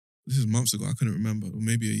 this is months ago, I couldn't remember, or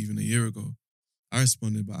maybe even a year ago. I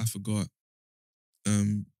responded, but I forgot.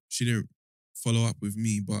 She didn't follow up with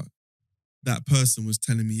me, but that person was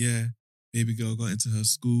telling me, yeah, baby girl got into her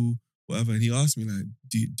school, whatever. And he asked me, like,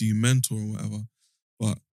 do you mentor or whatever?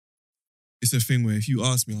 But it's a thing where if you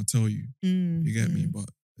ask me, I'll tell you. You get me? But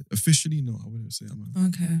officially, no, I wouldn't say I'm a...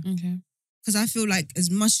 Okay. Because I feel like as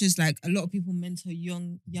much as like a lot of people mentor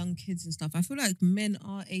young kids and stuff, I feel like men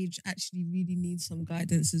our age actually really need some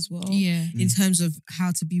guidance as well. Yeah. In terms of how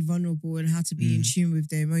to be vulnerable and how to be in tune with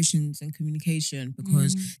their emotions and communication.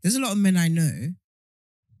 Because there's a lot of men I know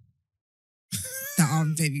that are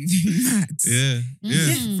very, very mad. Yeah.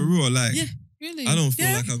 For real, like, Really? I don't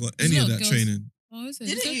feel like I got any of that training. Oh, is it?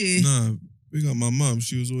 Didn't you? Nah, we got my mum.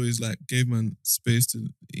 She was always like, gave man space to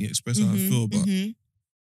express how I feel, but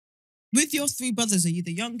with your three brothers, are you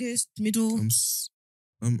the youngest, middle?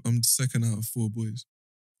 I'm the second out of four boys.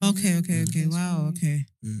 Okay. Wow, okay.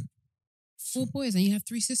 Yeah. 4 boys and you have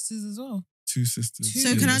 3 sisters as well. 2 sisters.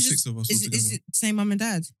 So can I there's just... 6 of us Is altogether. it same mum and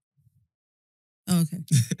dad? Oh, okay.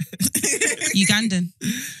 Ugandan.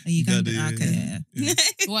 Are you Ugandan? Uganda, Okay, yeah.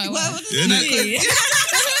 Why? What does Yeah, that mean?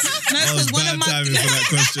 No, That was because one bad of my timing for that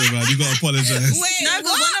question, man. You got to apologise.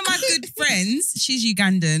 one of my good friends, she's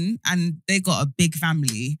Ugandan, and they got a big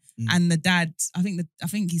family. And the dad, I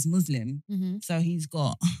think he's Muslim, so he's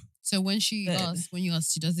got. So when you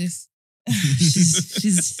ask, she does this.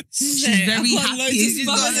 she's very happy. She's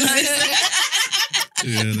got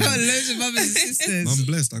loads of brothers and sisters. I'm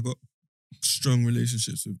blessed. I got strong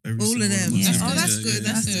relationships with every All single of one them. my Yeah. siblings. Oh, that's good.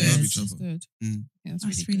 That's We good. love each That's other. good. Yeah,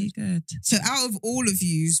 That's really good. So out of all of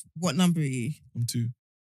you, what number are you? I'm 2.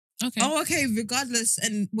 Okay. Oh, okay. Regardless,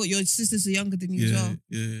 and what, your sisters are younger than you as well?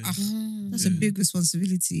 Yeah. That's a big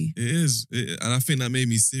responsibility. It is. And I think that made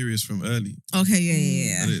me serious from early. Okay,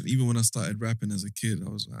 yeah. And even when I started rapping as a kid,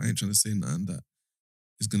 I ain't trying to say nothing that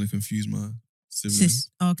is going to confuse my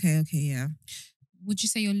siblings. Okay, yeah. Would you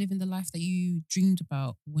say you're living the life that you dreamed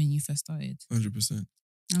about when you first started? 100%.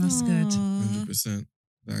 Oh, that's good. 100%.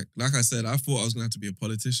 Like I said, I thought I was going to have to be a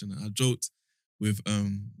politician. I joked with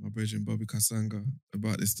my brother Bobby Kasanga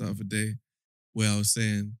about this the other day, where I was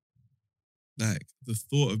saying, like, the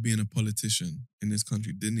thought of being a politician in this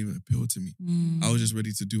country didn't even appeal to me. I was just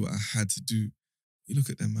ready to do what I had to do. You look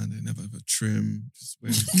at them, man, they never have a trim. Just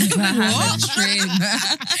wearing Never have a trim.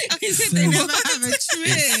 He said they never have a trim.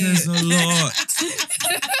 It says a lot.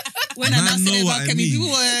 When Man, I said know it what about I Kemi, mean. people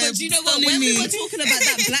were But you know what? stoning When we me. were talking about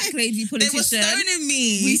that black lady They were politician, stoning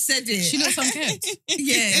me. we said it. She looks unkempt.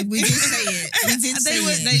 Yeah, we did say it. We did say They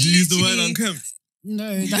were- it. they- Did you use the word literally- unkempt?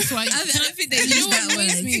 No, that's why. I don't think they You know use what that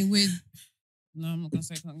annoys word. me with? No, I'm not gonna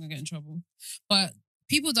say. I'm gonna get in trouble. But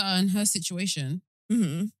people that are in her situation,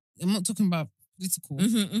 Mm-hmm. I'm not talking about political,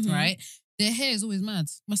 right? Their hair is always mad.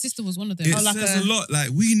 My sister was one of them. It says a lot. Like,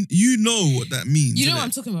 you know what that means. You know what innit?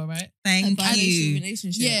 I'm talking about, right? Thank Biracial you.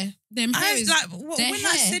 relationship. Yeah. Them hair I was is like, their when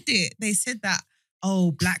I hair. said it, they said that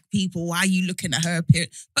oh, black people, why are you looking at her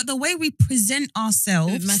appearance? But the way we present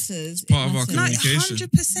ourselves, It matters. part of our like communication.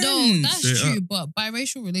 100%. No, that's Straight true. up. But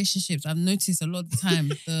biracial relationships, I've noticed a lot of the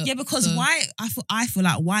time. Yeah, because I feel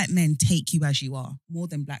like white men take you as you are more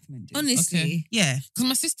than black men do. Honestly. Okay. Yeah. Because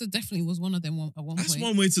my sister definitely was one of them at one That's point.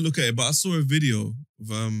 one way to look at it. But I saw a video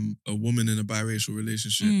of a woman in a biracial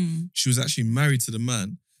relationship. Mm. She was actually married to the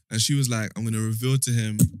man, and she was like, "I'm going to reveal to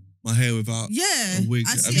him my hair without Yeah. a wig."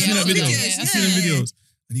 I Have see you seen a that lot of video? videos, I've seen the videos,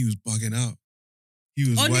 and he was bugging out. He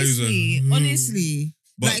was Honestly.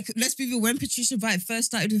 But- Like, let's be real, when Patricia Bright first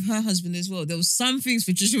started with her husband as well, there was some things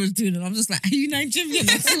Patricia was doing, and I'm just like, are you Nigerian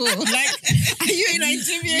at all? Like, are you a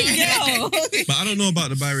Nigerian girl? But I don't know about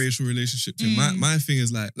the biracial relationship thing. My thing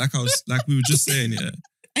is like we were just saying, yeah.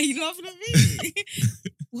 Are you laughing at me?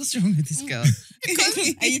 What's wrong with this girl?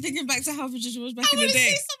 Are you thinking back to how Patricia was back in the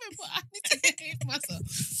day? something, but I need to behave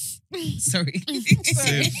myself. Sorry.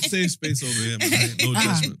 Safe space over here, man. No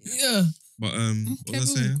judgment. Yeah. But what was I Kevin will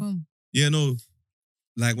saying? come. Yeah, no.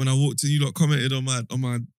 Like when I walked in, you lot commented on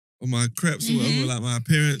my crepes or whatever, like my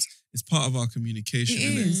appearance. It's part of our communication, It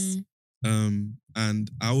innit? is.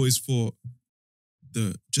 And I always thought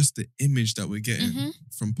the image that we're getting Mhm.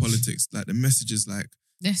 from politics, like the messages, like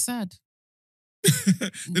They're sad.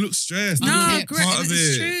 they look stressed. They No, look Okay. like great. part of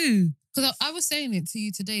It's it. true. Because I was saying it to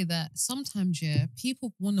you today that sometimes, yeah,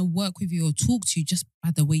 people want to work with you or talk to you just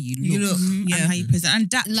by the way you look. You look. Mhm, Yeah. And how you present. And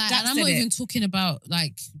that, Like, that and I'm said not it. even talking about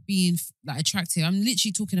like being like attractive. I'm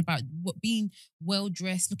literally talking about being well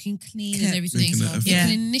dressed, looking clean, and Kept. everything. Making an effort. It Yeah.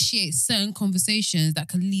 can initiate certain conversations that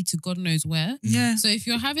can lead to God knows where. Yeah. So if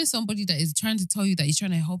you're having somebody that is trying to tell you that he's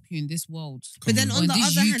trying to help you in this world, But then Come on the Or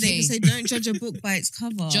this other hand, they UK. can say, don't judge a book by its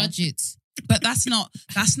cover. judge it. But that's not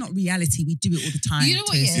reality. We do it all the time. You know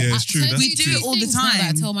what? Tiz. Yeah, Yeah, it's true. That's We do true. it all the Things now that I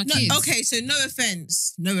time. tell my No, kids. okay, so no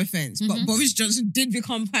offense, but Mhm. Boris Johnson did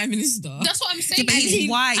become Prime Minister. That's what I'm Yeah, saying. but he's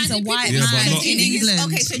white. He's and a then white people Yeah, but man not- in Do you think it's-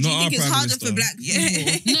 England. Okay, so do Not you our think it's Prime harder Minister. for black Yeah.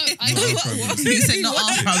 people? No, I Not know. our Prime Minister. You said not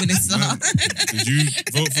our prime minister. Did you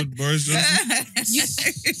vote for Boris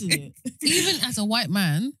Johnson? Even as a white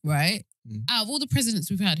man, right? Mm. Out of all the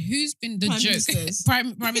presidents we've had, who's been the Prime joke? ministers.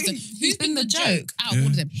 Prime Minister. Who's been the joke out of all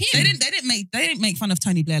of them? Him. They didn't make fun of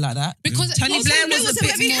Tony Blair like that. Because Tony also, Blair no, was a also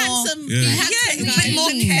bit very more- handsome. Yeah. Yeah, he was a bit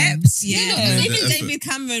more Guy. kept. Yeah. Yeah. The Even effort. David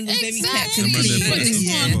Cameron was very kept. Exactly. The man Completely. that put But it this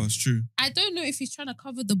together, one- it's true. I don't know if he's trying to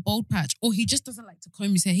cover the bald patch or he just doesn't like to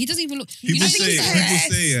comb his hair. He doesn't even look. People know, say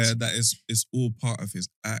he's yeah, that it's all part of his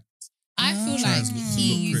act. I feel Tries like to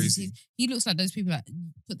he look uses crazy. he looks like those people that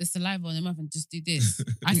put the saliva on their mouth and just do this.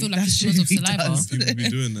 I feel like That's he smells true, of he saliva. does. People be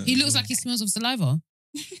doing that. He as looks well. like he smells of saliva.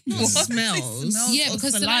 What smells? Yeah, of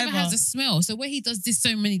because saliva has a smell. So where he does this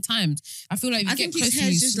so many times, I feel like if you I get think close his to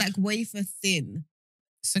hair's you, just like wafer thin,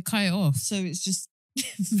 so cut it off. so it's just Oh,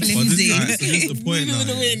 this, flimsy. alright, so this is the point Moving now. with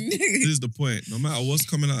the yeah. wind. This is the point. No matter what's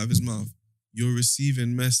coming out of his mouth, you're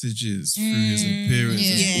receiving messages through his appearance.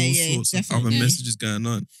 Yeah. There's Yeah, all yeah, sorts of definitely. other messages going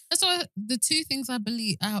on. That's why the two things I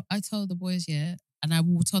believe I tell the boys, yeah, and I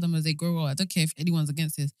will tell them as they grow up. I don't care if anyone's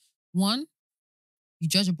against this. One, you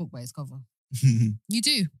judge a book by its cover. You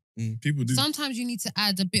do. People do. Sometimes you need to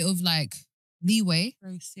add a bit of like leeway,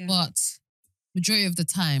 but majority of the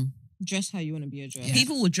time, Dress how you want to be addressed. Yeah.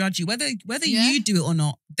 People will judge you whether Yeah. you do it or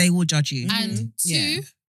not. They will judge you. and two, Yeah.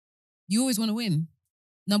 you always want to win.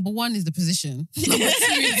 Number one is the position. Number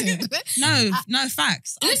two is No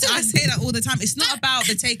facts. Listen. I say that all the time. It's not about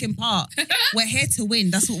the taking part. We're here to win.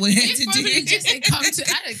 That's what we're here to do. If just say come to,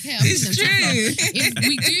 I don't care. I'm It's in the true. chopper. If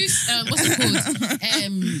we do, what's it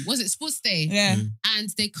called? Was it Sports Day? Yeah. And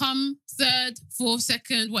they come third, fourth,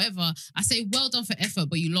 second, whatever. I say well done for effort,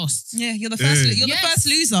 but you lost. Yeah, you're the first. Yeah. You're Yes. the first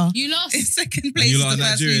loser. You lost. In second place you is lot the are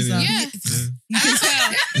first Nigerian, loser. Yeah. You can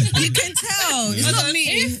tell. You can tell. It's I not don't- me.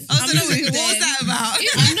 I was I'm not like, with what was them. that about?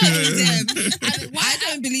 I'm not with them. And why- I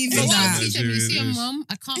don't believe So in what that. I'm teaching you, see, Nigerian is- mum,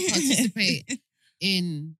 I can't participate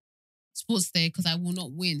in Sports Day because I will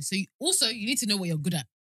not win. So you need to know what you're good at.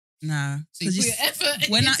 Nah. So you 'Cause put you- your effort.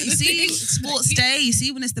 when I into you the see thing. sports day, you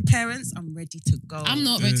see when it's the parents, I'm ready to go. I'm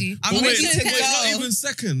not Yeah. ready. I'm But ready wait, to wait, not go. even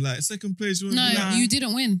second. Like second place. You No, wouldn't be like, you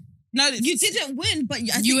didn't win. No, You didn't win, but I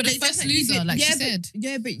You think were the they first definitely loser, did. like she yeah,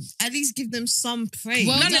 said. But at least give them some praise.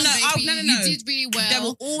 Well No, no, done, no, baby. no, no, no. You did really well. They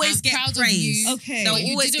will always I'm get proud praise. of you. Okay. They'll But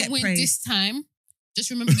you always didn't get win praise. this time. Just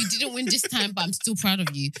remember, you didn't win this time, but I'm still proud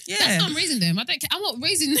of you. Yeah. That's how I'm raising them. I don't care. I'm not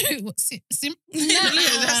raising no. What, sim?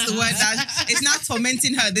 That's the word that it's now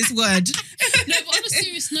tormenting her. This word. No, but on a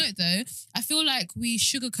serious note, though, I feel like we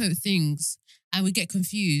sugarcoat things and we get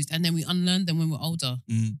confused, and then we unlearn them when we're older.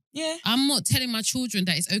 Yeah. I'm not telling my children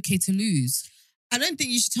that it's okay to lose. I don't think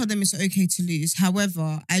you should tell them it's okay to lose.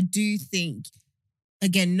 However, I do think,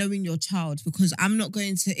 again, knowing your child, because I'm not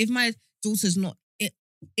going to, if my daughter's not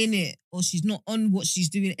in it or she's not on what she's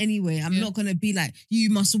doing anyway, I'm not gonna be like, you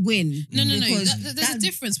must win. No. Because There's a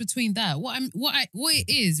difference between that. What it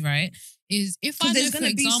is, right? Is if I know, there's for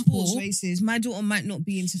gonna be example, sports races. My daughter might not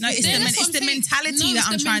be into. No, it's Yeah, the, that's what I'm it's the saying. mentality No, that it's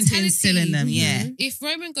I'm the trying to instill in them. mentality. Yeah. If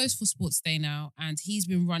Roman goes for sports day now and he's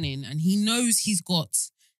been running and he knows he's doing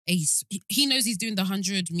the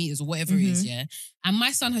 100 meters or whatever it is, yeah. And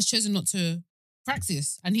my son has chosen not to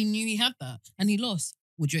practice and he knew he had that and he lost.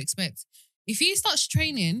 Would you expect? If he starts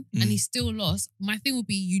training and he still lost, my thing would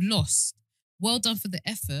be, you lost. Well done for the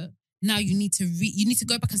effort. Now you need to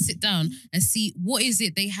go back and sit down and see what is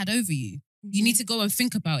it they had over you. You need to go and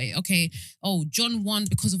think about it. Okay, John won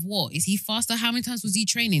because of what? Is he faster? How many times was he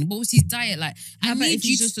training? What was his diet like? How about if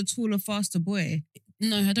he's just a taller, faster boy?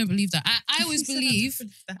 No, I don't believe that. I always believe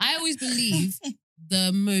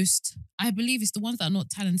I believe it's the ones that are not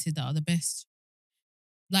talented that are the best.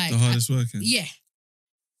 Like The hardest working. yeah.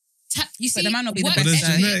 You see, But they might not be the work best. But there's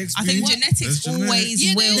ethic- genetics, I think What? genetics There's always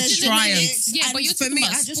Yeah, will there's triumph. genetics. Yeah, but And you're for talking me,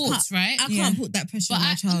 about I just sports, right? I can't put that pressure on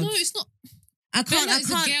my child. No, it's not. I can't. Bella I is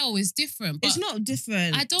can't. a girl is different. But It's not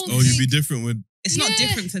different. I don't. Oh, think, you'd be different with. It's not Yeah.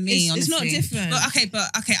 different for me, It's honestly. not different.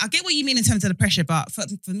 But okay, I get what you mean in terms of the pressure. But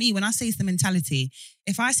for me, when I say it's the mentality,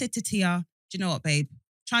 if I said to Tia, do you know what, babe?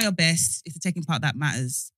 Try your best. It's the taking part that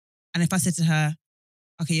matters. And if I said to her,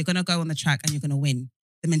 okay, you're gonna go on the track and you're gonna win.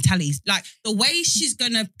 The mentality is like the way she's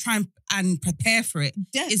gonna try and prepare for it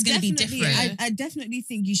is gonna be Definitely, different. I definitely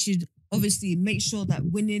think you should obviously make sure that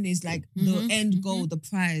winning is like the end goal, the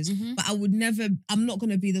prize. Mhm. But I'm not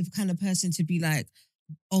gonna be the kind of person to be like,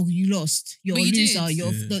 oh, you lost. You're But a you loser. did.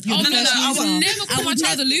 You're Yeah. the Oh, first no, I loser. would never call my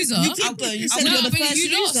child a loser. You did though. You said No, you're the but first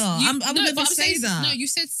you lost. loser. I would No, never but I'm say saying- that. No, you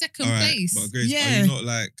said second All right, place. but Grace, are Yeah. you not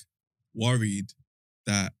like worried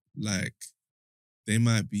that like they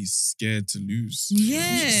might be scared to lose?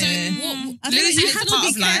 Yeah. So I maybe think you it's have not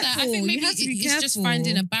to be about that. I careful. think maybe You have to be it's just careful.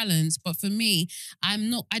 finding a balance. But for me, I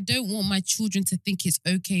don't want my children to think it's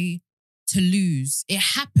okay to lose. It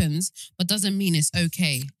happens, but doesn't mean it's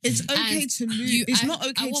okay. It's okay And to lose. It's not I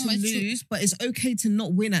okay want to my lose, but it's okay to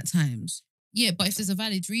not win at times. Yeah, but if there's a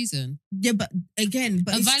valid reason. Yeah, but again,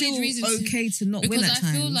 A it's valid still reason to- okay to not win Because at I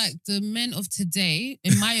times. feel like the men of today,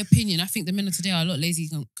 in my opinion, I think the men of today are a lot lazy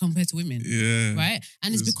compared to women. Yeah. Right?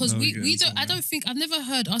 And it's Just because we navigating don't, I something. don't think, I've never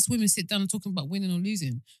heard us women sit down and talking about winning or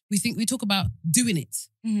losing. We talk about doing it.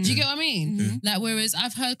 Mhm. Do you get what I mean? Mhm. Like, whereas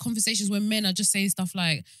I've heard conversations where men are just saying stuff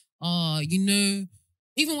like,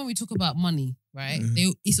 even when we talk about money, right?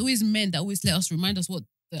 Mhm. It's always men that always let us remind us what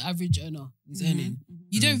the average earner is earning.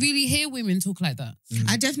 You don't really hear women talk like that.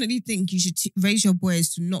 I definitely think you should raise your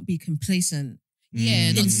boys to not be complacent Yeah, not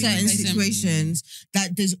in to be certain complacent. situations.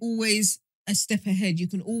 That there's always a step ahead. You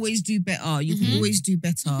can always do better. You can Mhm. always do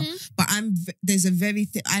better. Mhm. But there's a very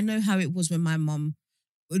I know how it was when my mum,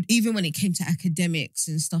 even when it came to academics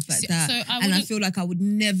and stuff like that. So I And I wouldn't- feel like I would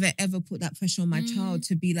never ever put that pressure on my child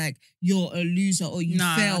to be like, you're a loser or you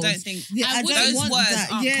No, failed. I don't think Yeah, I don't those want words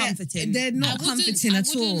that. aren't Yeah, comforting. They're not comforting at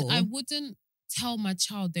all. I wouldn't tell my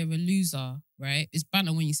child they're a loser, right? It's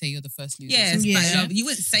banter when you say you're the first loser. Yeah, Yeah. but you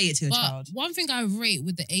wouldn't say it to a But child. one thing I rate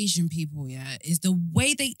with the Asian people, yeah, is the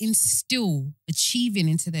way they instill achieving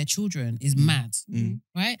into their children is mad,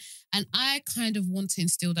 right? And I kind of want to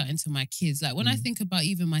instill that into my kids. Like when I think about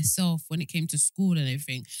even myself, when it came to school and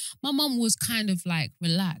everything, my mum was kind of like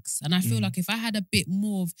relaxed. And I feel like if I had a bit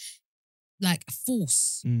more of like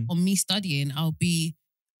force on me studying, I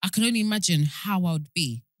can only imagine how I would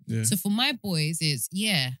be. Yeah. So for my boys,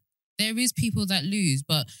 there is people that lose,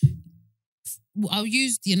 but I'll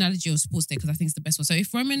use the analogy of sports day because I think it's the best one. So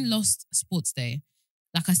if Roman lost sports day,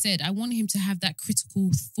 like I said, I want him to have that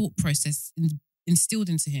critical thought process instilled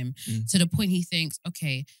into him to the point he thinks,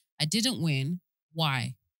 okay, I didn't win.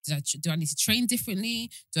 Why? Do I need to train differently?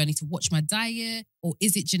 Do I need to watch my diet? Or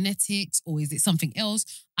is it genetics? Or is it something else?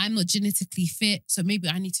 I'm not genetically fit, so maybe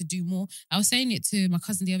I need to do more. I was saying it to my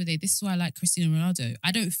cousin the other day. This is why I like Cristiano Ronaldo.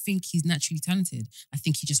 I don't think he's naturally talented. I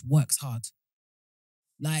think he just works hard.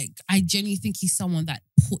 Like, I genuinely think he's someone that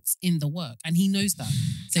puts in the work and he knows that.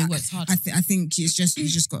 So he works hard. I think it's just you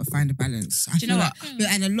just got to find a balance. Do you know what?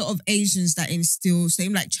 And a lot of Asians that instill,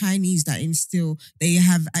 same like Chinese that instill, they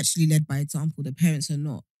have actually led by example. The parents are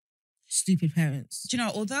not stupid parents. Do you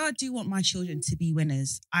know, although I do want my children to be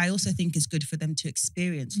winners, I also think it's good for them to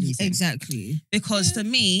experience losing. Exactly. Because for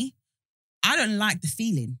me, I don't like the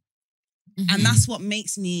feeling. Mhm. And that's what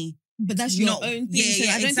makes me... But that's your No, own thing. yeah, so yeah,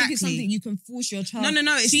 I don't think it's exactly. something you can force your child.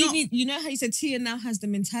 No, it's She not. you know how you said Tia now has the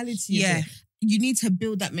mentality. Yeah. Of it. You need to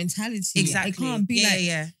build that mentality. Exactly. It can't be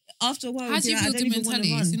yeah. after a while. How do you I build don't the even wanna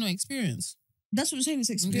mentality? It's run. not experience. That's what I'm saying. It's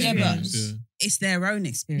Yeah, experience. but it's their own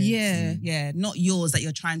experience. Yeah. Yeah, not yours that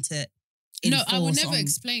you're trying to No, I will enforce never on-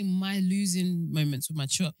 explain my losing moments with my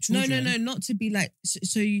children. No, not to be like.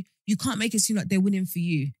 So you can't make it seem like they're winning for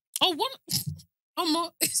you. Oh, what? I'm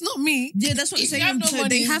not. It's not me. Yeah, that's what I'm If you saying. have no So money,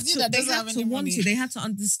 they have you to. that They doesn't have have to any want money. it. They have to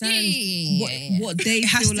understand Yeah. what they It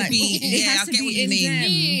has feel to like. be- It yeah, has I to get what be you in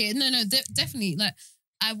mean. them. Yeah, no, definitely. Like,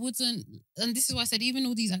 I wouldn't, and this is why I said, even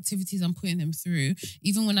all these activities I'm putting them through,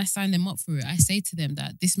 even when I sign them up for it, I say to them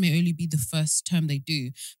that this may only be the first term they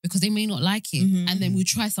do because they may not like it. Mhm. And then we'll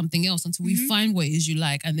try something else until we find what it is you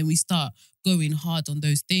like. And then we start going hard on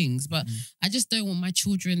those things. But I just don't want my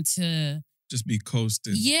children to. Just be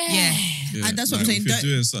coasting. Yeah. And that's what I'm like, saying. If you're Don't-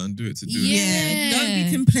 doing something, do it to do it. Yeah. Don't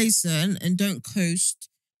be complacent and don't coast.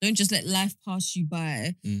 Don't just let life pass you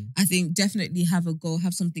by. I think definitely have a goal,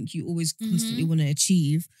 have something you always constantly want to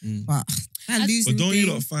achieve. But that losing But don't you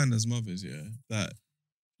thing- lot find as mothers, yeah, that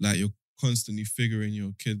like you're constantly figuring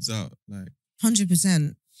your kids out? Like,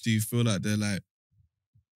 100%. do you feel like they're like,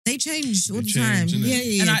 They change all They the time. change,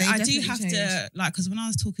 innit? Yeah. And they I do definitely have change. to, like, because when I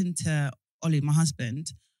was talking to Ollie, my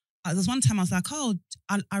husband, there was one time I was like, oh,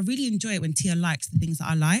 I really enjoy it when Tia likes the things that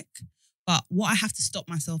I like. But what I have to stop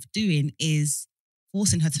myself doing is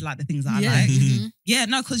forcing her to like the things that I Yeah. like. Mm-hmm. Yeah,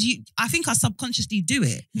 no, because I think I subconsciously do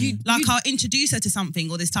it. I'll introduce her to something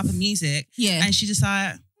or this type of music, Yeah. and she just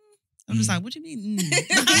like, I'm just like, what do you mean?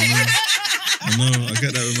 I know, I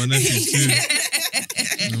get that with my nephews too.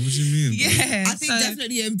 Like, what do you mean? bro? Yeah, I think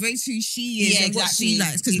definitely embrace who she is Yeah, and what she exactly.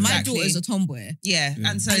 likes. Because my Exactly. daughter's a tomboy. Yeah, Yeah.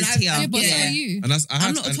 and so And is I've- Tia. Yeah, but so Yeah. are you. And that's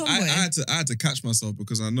I'm not a tomboy. I had to catch myself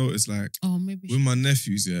because I noticed like Oh, maybe. with my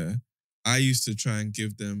nephews, yeah, I used to try and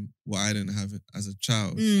give them what I didn't have as a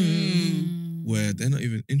child, where they're not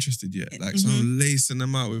even interested yet. Like, so I'm lacing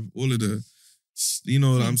them out with all of the, you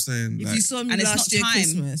know what I'm saying? If Like, you saw me and it's last not year time.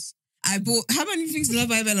 Christmas, I bought how many things in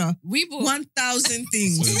Love Isabella? We bought 1,000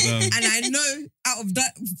 things. So dumb. And I know out of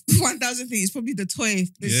that 1,000 things, it's probably the toy.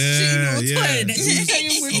 The Yeah, shitty little yeah. toy that she's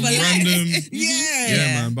playing with Some for life. random- Yeah.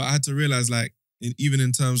 yeah, man. But I had to realize, like, even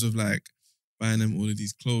in terms of like buying them all of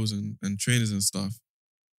these clothes and trainers and stuff,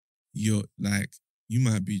 you're like, you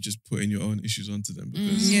might be just putting your own issues onto them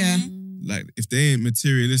because, Yeah. like, if they ain't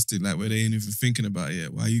materialistic, like where they ain't even thinking about it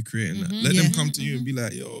yet, why are you creating that? Let Yeah. them come to you and be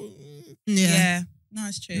like, yo, Yeah, no,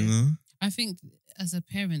 it's true. you know. I think as a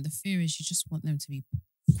parent, the fear is you just want them to be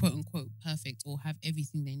quote unquote perfect or have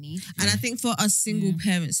everything they need. And I think for us single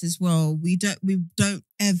parents as well, we don't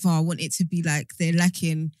ever want it to be like they're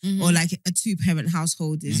lacking or like a 2-parent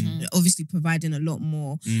household is obviously providing a lot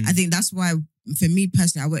more. I think that's why for me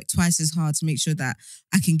personally, I work twice as hard to make sure that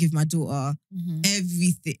I can give my daughter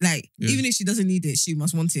everything. Like, even if she doesn't need it, she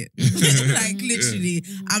must want it. Like, literally,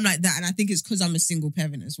 I'm like that. And I think it's because I'm a single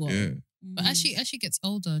parent as well. Yeah. But as she gets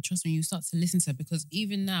older, trust me, you start to listen to her because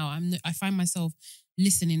even now I find myself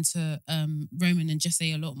listening to Roman and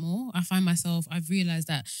Jesse a lot more. I've realized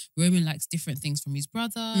that Roman likes different things from his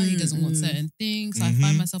brother. He doesn't want certain things. So I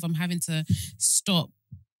find myself I'm having to stop.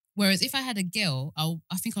 Whereas if I had a girl,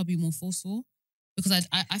 I think I'll be more forceful because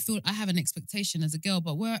I feel I have an expectation as a girl.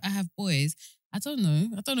 But where I have boys, I don't know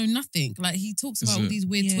nothing. Like he talks about all these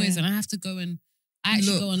weird toys, and I have to go and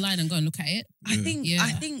go online and go and look at it. I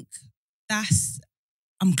think that's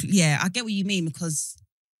I get what you mean because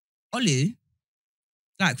Olu,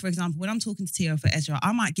 like for example, when I'm talking to Tia for Ezra,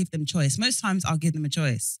 I might give them choice. Most times I'll give them a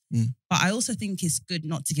choice. But I also think it's good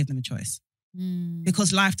not to give them a choice.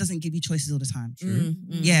 Because life doesn't give you choices all the time.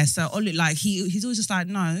 Yeah, so Olu, like he's always just like,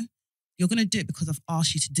 no, you're gonna do it because I've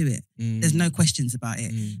asked you to do it. There's no questions about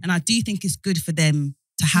it. And I do think it's good for them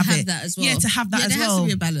to have it. That as well. Yeah, to have that as there well. has to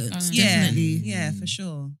be a balance. Yeah, Definitely. yeah, for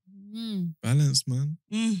sure. Balance, man.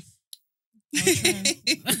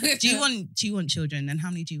 Do you want children? And how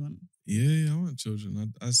many do you want? Yeah, I want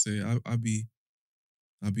children. I say I'd be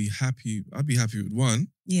happy. I'd be happy with one,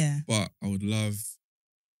 Yeah. but I would love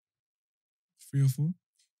 3 or 4.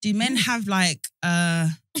 Do men have like a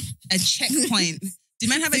checkpoint? Do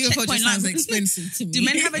men have a checkpoint like expensive to me. Do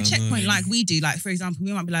men have a I checkpoint know. like we do? Like for example,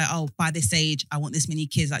 we might be like, oh, by this age, I want this many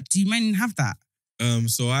kids. Like, do men have that?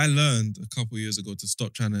 So I learned a couple years ago to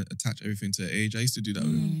stop trying to attach everything to age. I used to do that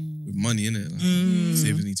with money, innit? Like,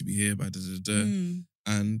 savings need to be here by da.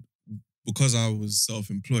 And because I was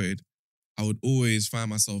self-employed, I would always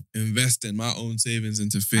find myself investing my own savings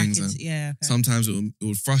into things. And Yeah. Okay. sometimes it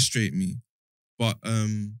would frustrate me. But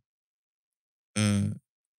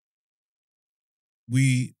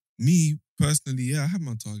me personally, yeah, I have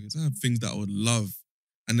my targets. I have things that I would love.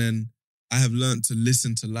 And then I have learned to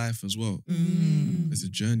listen to life as well. It's a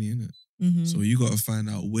journey, innit? So you got to find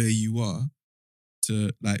out where you are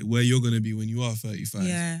to like where you're going to be when you are 35.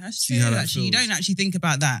 Yeah, that's See true. how that Actually, you feels. don't actually think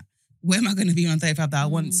about that. Where am I going to be when I'm 35? That I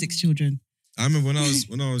want 6 children. I remember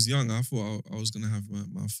when I was young, I thought I was gonna have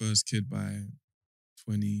my first kid by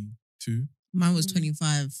 22. Mine was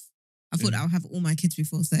 25. I thought I'll have all my kids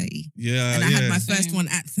before 30. Yeah, and I had my first one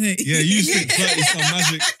at 30. Yeah, you think 30 some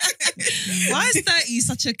magic. Why is 30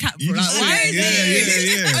 such a cap You for? Like, just- why is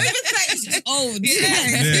yeah. Over 30 is just old.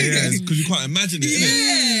 Yeah, because you can't imagine it,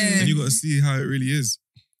 innit? And you got to see how it really is.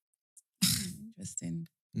 Interesting.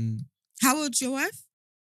 How old's your wife?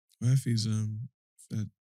 My wife is a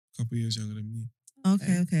couple years younger than me.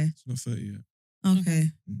 Okay. She's not 30 yet.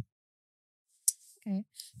 Okay. Okay.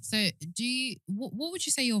 So what would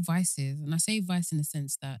you say your vice is? And I say vice in the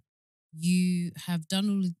sense that you have done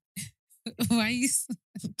all of vice.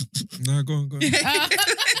 No, go on.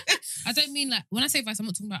 I don't mean like, when I say vice, I'm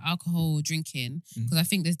not talking about alcohol or drinking, because I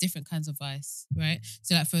think there's different kinds of vice, right?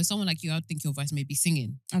 So like for someone like you, I would think your vice may be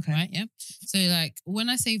singing. Okay. Right? Yeah. So like when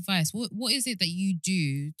I say vice, what is it that you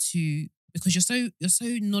do to, because you're so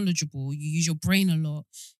knowledgeable, you use your brain a lot,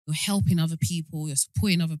 you're helping other people, you're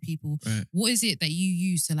supporting other people. Right. What is it that you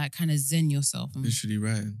use to like kind of zen yourself? And Literally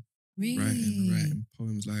writing. really? Writing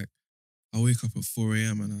poems. Like, I wake up at 4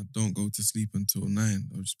 a.m. and I don't go to sleep until 9.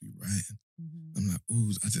 I'll just be writing. I'm like,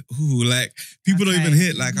 like people don't even hear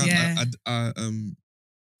it. Like, Yeah.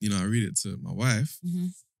 I read it to my wife,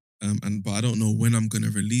 but I don't know when I'm gonna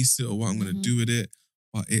release it or what I'm gonna do with it.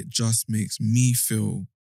 But it just makes me feel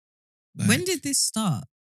like When did this start?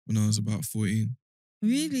 when I was about 14.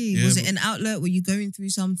 Really? Yeah, was it but- an outlet? Were you going through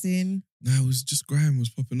something? No, it was just grime was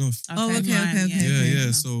popping off. Oh, okay.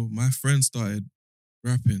 Yeah. So my friend started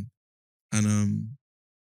rapping, and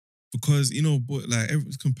because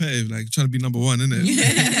it's competitive, like trying to be number one, isn't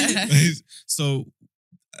it? So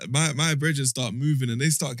my brethren start moving, and they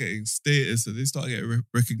start getting status, and they start getting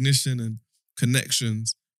recognition and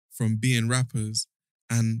connections from being rappers,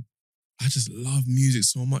 and I just love music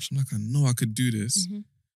so much. I'm like, I know I could do this.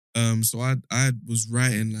 So I was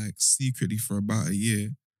writing like secretly for about a year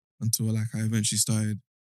until like I eventually started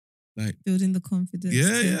like Building the confidence.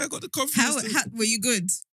 I got the confidence. How were you good?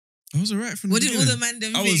 I was alright from the What did all beginning. the man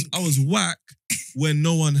them I think? was whack when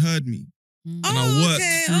no one heard me, and I worked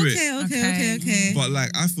through it. Okay. But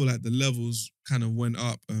like I feel like the levels kind of went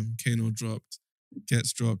up. Kano dropped,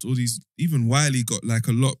 Gets dropped. All these, even Wiley got like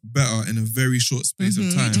a lot better in a very short space of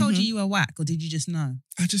Mhm. time. Who told you were whack, or did you just know?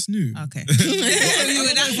 I just knew. Okay. You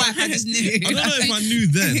were that whack, I just knew. I don't know if I knew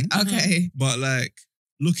then, Okay. but like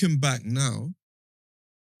looking back now,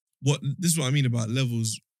 this is what I mean about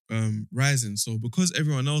levels rising. So because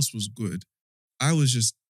everyone else was good, I was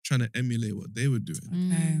just trying to emulate what they were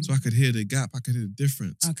doing. Okay. So I could hear the gap, I could hear the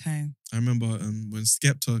difference. Okay. I remember when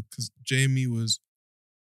Skepta, because Jamie was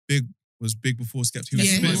big before Skepta. He was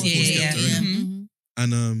Yeah, spitting before yeah. Skepta, innit? Mhm.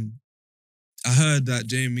 And I heard that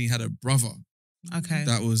Jamie had a brother Okay.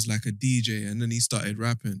 that was like a DJ, and then he started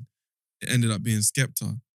rapping. It ended up being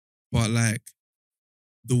Skepta. But like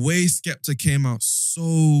the way Skepta came out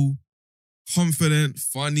so confident,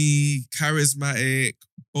 funny, charismatic,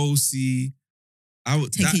 bossy. I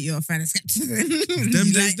would Take it you're a fan of Skepta then. them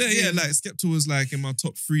You days like there, yeah, him. like Skepta was like in my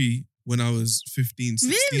top 3 when I was 15,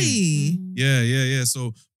 16. Really? Yeah.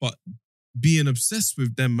 So, but being obsessed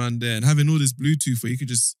with them man there and having all this Bluetooth where you could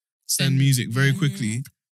just send music very quickly.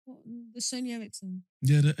 The Sony Ericsson.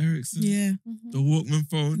 Yeah, the Ericsson, Yeah. the Walkman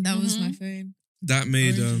phone. That was my phone. That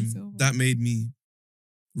made Orange and silver. that made me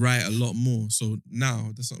write a lot more. So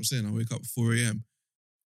now that's what I'm saying. I wake up at 4 a.m.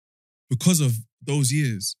 because of those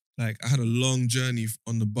years. Like I had a long journey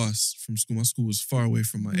on the bus from school. My school was far away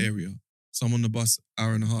from my area. So I'm on the bus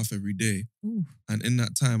hour and a half every day. Ooh. And in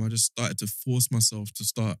that time, I just started to force myself to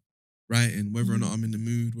start writing, whether or not I'm in the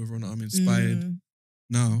mood, whether or not I'm inspired.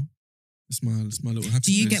 Now, it's my little happy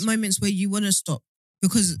Do you place. get moments where you want to stop?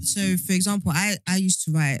 Because so, for example, I used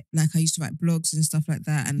to write blogs and stuff like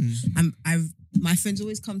that, and my friends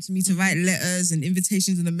always come to me to write letters and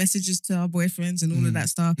invitations and the messages to our boyfriends and all of that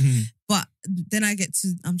stuff. But then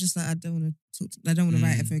I'm just like, I don't want to talk. I don't want to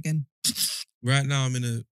write ever again. Right now, I'm in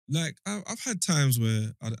a I've had times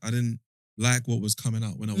where I didn't like what was coming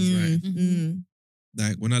out when I was writing.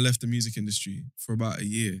 Like when I left the music industry for about a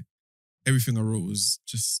year, everything I wrote was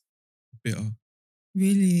just bitter.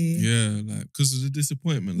 Really? Yeah, like because of the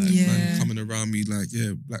disappointment, like man coming around me like,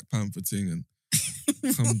 yeah, Black Panther thing, and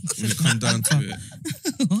when it come down to it,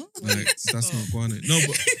 like that's not going it. No,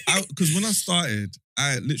 but because when I started,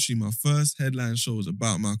 I literally my first headline show was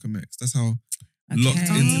about Malcolm X. That's how locked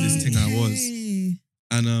into this thing I was.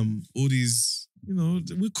 And all these,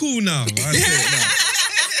 we're cool now. I say it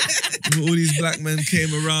now. All these black men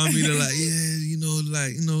came around me. They're like,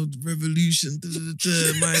 yeah, revolution.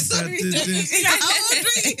 My dad did this.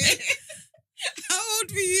 How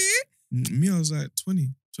old were you? Me, I was like 20,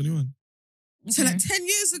 21. So like 10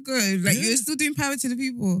 years ago, like Yeah. you were still doing power to the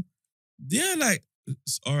people. Yeah, like,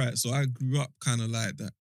 all right. So I grew up kind of like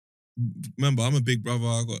that. Remember, I'm a big brother.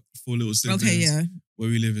 I got 4 little siblings. Okay, yeah. Where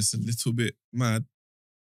we live, it's a little bit mad.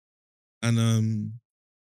 And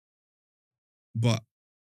but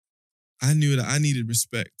I knew that I needed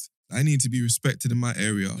respect. I needed to be respected in my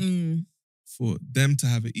area Mm. for them to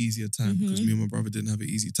have an easier time because me and my brother didn't have an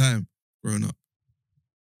easy time growing up.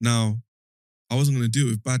 Now, I wasn't gonna do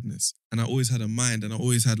it with badness, and I always had a mind, and I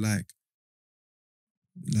always had like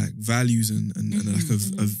values and like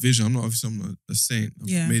a vision. I'm not a saint.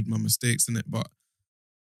 I've made my mistakes in it, but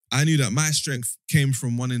I knew that my strength came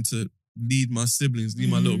from wanting to lead my siblings, lead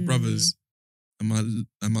my little brothers, and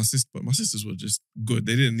my sister. But my sisters were just good.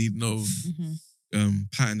 They didn't need no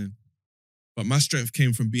patterning. But my strength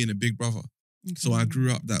came from being a big brother. Okay. So I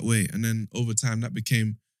grew up that way, and then over time that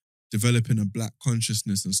became developing a black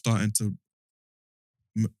consciousness and starting to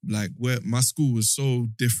like where my school was so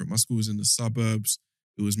different. My school was in the suburbs.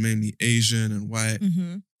 It was mainly Asian and white.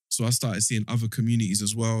 So I started seeing other communities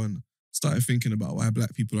as well and started thinking about why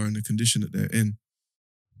black people are in the condition that they're in.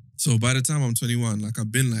 So by the time I'm 21, like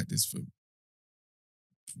I've been like this for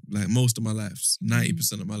like most of my life,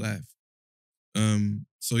 90% of my life.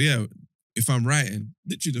 So yeah, if I'm writing,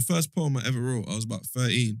 literally the first poem I ever wrote, I was about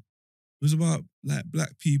 13. It was about like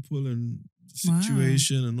black people and the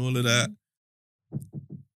situation and all of that.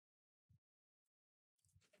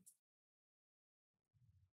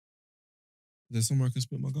 Is there somewhere I can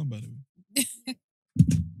spit my gun, by the way?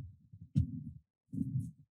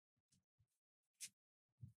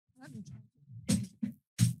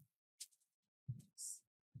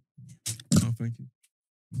 Oh, thank you.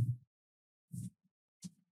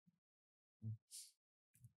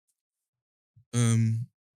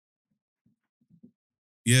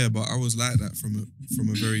 Yeah, but I was like that from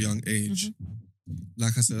a very young age.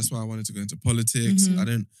 Like I said, that's why I wanted to go into politics.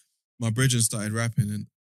 My brethren started rapping and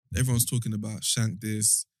everyone's talking about shank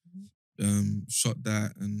this, shot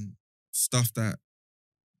that, and stuff that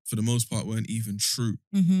for the most part weren't even true.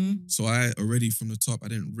 So I already from the top, I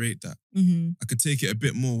didn't rate that. I could take it a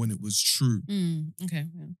bit more when it was true. Okay.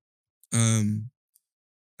 Yeah.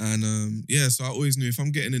 Yeah, so I always knew if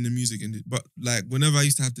I'm getting in the music, but like whenever I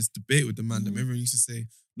used to have this debate with the man, everyone used to say,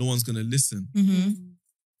 no one's gonna listen.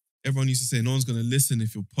 Everyone used to say, no one's gonna listen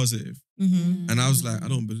if you're positive. And I was like,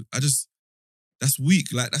 that's weak.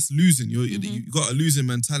 Like that's losing. You got a losing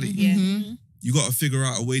mentality. You got to figure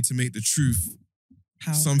out a way to make the truth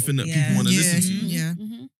something that people want to listen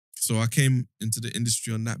to. So I came into the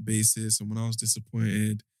industry on that basis, and when I was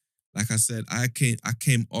disappointed, like I said, I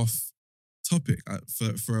came off topic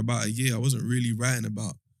for about a year. I wasn't really writing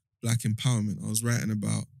about black empowerment. I was writing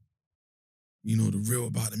about, the real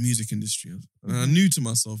about the music industry. And I knew to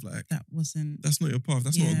myself, like, that's not your path.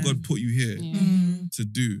 That's not what God put you here to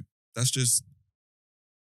do. That's just,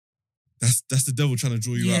 that's the devil trying to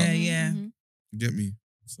draw you out. You get me?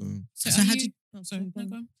 So how did you? Sorry, go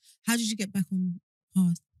on. How did you get back on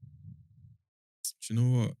path? Do you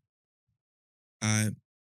know what? I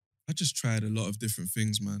just tried a lot of different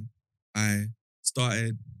things, man. I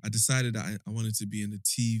decided that I wanted to be in the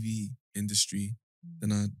TV industry.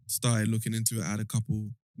 Then I started looking into it. I had a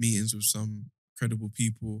couple meetings with some credible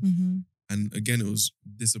people. And again, it was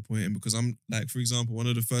disappointing because I'm like, for example, one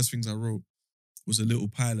of the first things I wrote was a little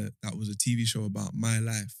pilot that was a TV show about my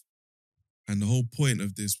life. And the whole point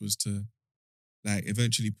of this was to like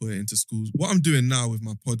eventually put it into schools. What I'm doing now with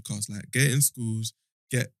my podcast, like get in schools,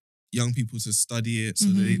 get young people to study it so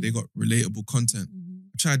they got relatable content.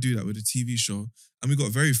 I tried to do that with a TV show and we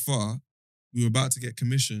got very far. We were about to get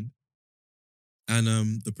commissioned and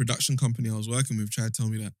the production company I was working with tried to tell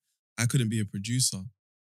me that I couldn't be a producer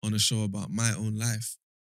on a show about my own life.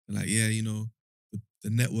 They're like, yeah, the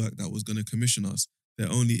network that was going to commission us,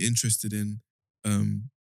 they're only interested in,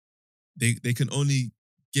 they can only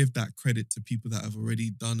give that credit to people that have already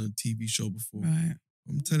done a TV show before. Right.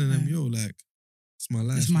 I'm telling them, yo, like, it's my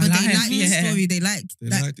life. It's my But life. they liked the story. They liked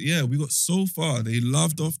liked it. Yeah, we got so far. They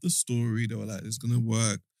loved off the story. They were like, it's going to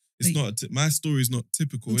work. It's not, my story is not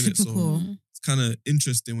typical, innit? So it's kind of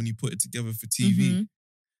interesting when you put it together for TV.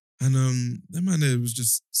 And that man there was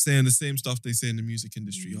just saying the same stuff they say in the music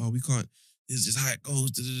industry. Oh, we can't, it's just how it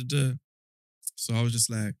goes. Da, da, da, da. So I was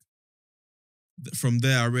just like, from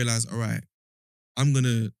there I realized, all right, I'm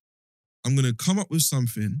gonna come up with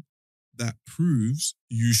something that proves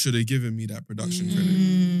you should have given me that production credit.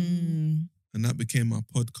 And that became my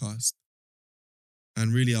podcast.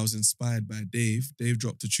 And really I was inspired by Dave. Dave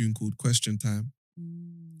dropped a tune called Question Time,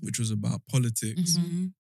 which was about politics.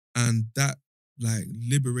 And that like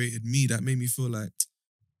liberated me. That made me feel like,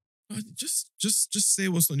 Just say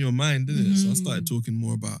what's on your mind, didn't it? So I started talking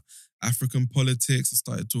more about African politics. I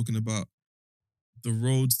started talking about the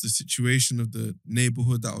roads, the situation of the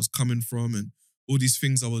neighborhood that I was coming from, and all these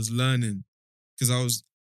things I was learning. Because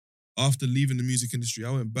after leaving the music industry,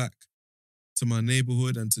 I went back to my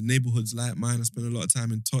neighborhood and to neighborhoods like mine. I spent a lot of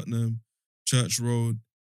time in Tottenham, Church Road,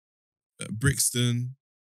 Brixton,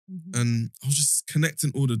 and I was just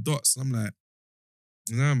connecting all the dots. And I'm like,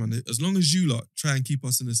 nah, man, as long as you lot try and keep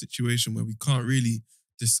us in a situation where we can't really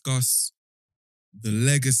discuss the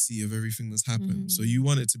legacy of everything that's happened. So you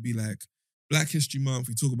want it to be like Black History Month,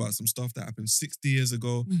 we talk about some stuff that happened 60 years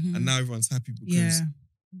ago, and now everyone's happy because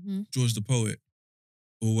George the Poet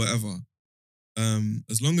or whatever.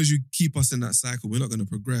 As long as you keep us in that cycle, we're not going to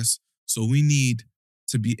progress. So we need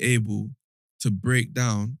to be able to break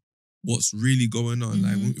down what's really going on.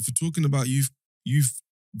 Like if we're talking about youth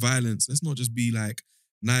violence, let's not just be like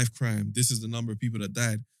knife crime. This is the number of people that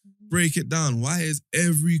died. Break it down. Why is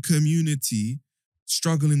every community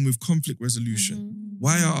struggling with conflict resolution?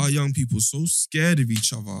 Why are our young people so scared of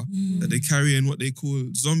each other that they carry in what they call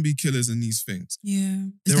zombie killers and these things? Yeah.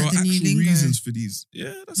 There are actual reasons for these.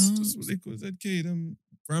 Yeah, that's what they call ZK, them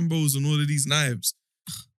Rambos and all of these knives.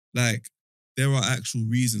 Like, there are actual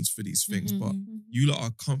reasons for these things, but you lot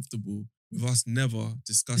are comfortable with us never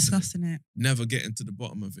discussing it, never getting to the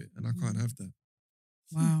bottom of it, and I can't have that.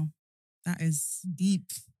 Wow. That is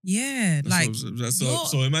deep. Yeah.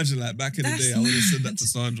 So imagine like back in the day, I would have said that to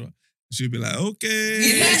Sandra. She'd be like,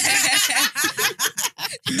 okay. I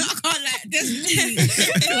can't like this.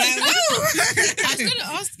 I was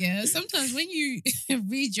gonna ask you. Sometimes when you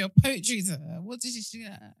read your poetry to her, what does she do?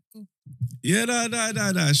 Cool. Yeah,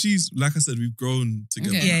 nah. She's like I said, we've grown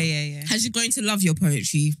together. Okay. Yeah. Has she grown to love your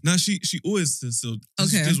poetry? Now she always says so.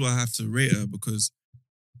 This is why I have to rate her, because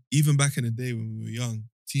even back in the day when we were young,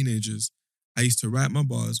 teenagers, I used to write my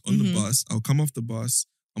bars on the bus. I'll come off the bus.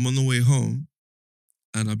 I'm on the way home,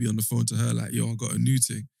 and I'll be on the phone to her like, "Yo, I got a new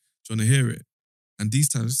thing. Do you want to hear it?" And these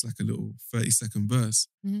times it's like a little 30-second verse.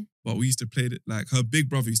 But we used to play it, like her big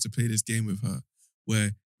brother used to play this game with her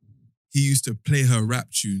where he used to play her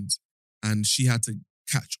rap tunes and she had to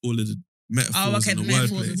catch all of the metaphors and the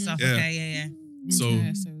metaphors wordplay. and stuff. Yeah. Okay. So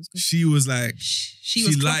she was like, She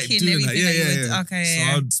was liked clocking doing that. everything. Yeah. Okay. So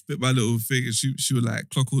I'd spit my little thing and she would like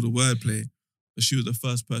clock all the wordplay. But she was the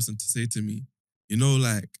first person to say to me, you know,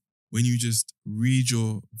 like when you just read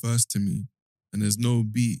your verse to me and there's no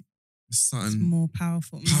beat, there's something more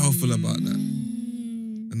powerful about that.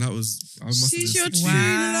 And that was, I must She's your have true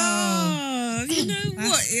love. You know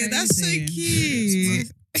what? Yeah, that's so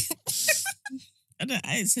cute.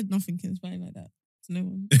 I ain't said nothing inspiring like that to no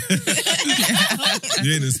one.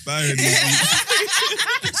 You ain't inspiring me.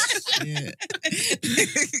 Yeah.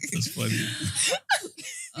 That's funny.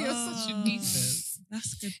 You're such a nuisance.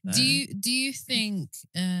 That's good. Do you think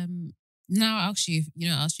now I'll ask you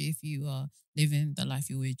if you are living the life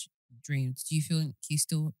you always dreamed, do you feel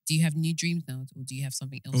do you have new dreams now, or do you have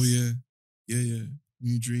something else? Oh yeah.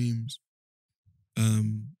 New dreams.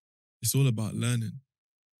 It's all about learning.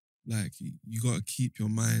 Like you gotta keep your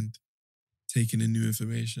mind taking in new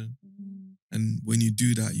information. And when you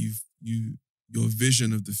do that, your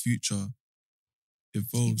vision of the future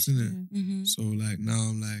evolves, isn't it? So like now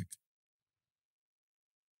I'm like,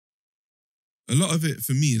 a lot of it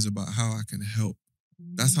for me is about how I can help.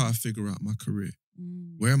 That's how I figure out my career.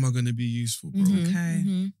 Where am I going to be useful, bro?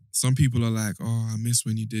 Okay. Some people are like, oh, I miss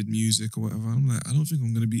when you did music or whatever. I'm like, I don't think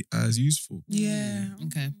I'm going to be as useful. Yeah.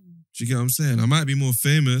 Okay. Do you get what I'm saying? I might be more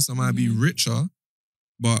famous, I might be richer,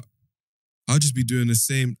 but I'll just be doing the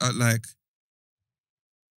same. Like,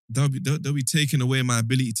 they'll be taking away my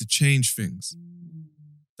ability to change things.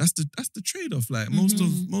 That's the trade-off. Like most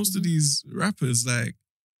of these rappers, like,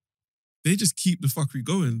 they just keep the fuckery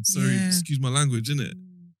going. Sorry, excuse my language, innit?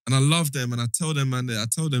 And I love them, and I tell them, man, I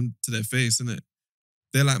tell them to their face, innit?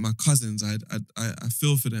 They're like my cousins. I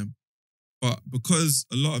feel for them. But because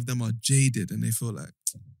a lot of them are jaded and they feel like,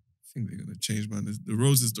 I think they're gonna change, man. The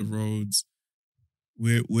roads is the roads.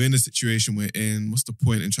 We're in the situation we're in. What's the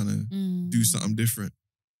point in trying to do something different?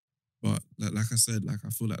 But like I said, like I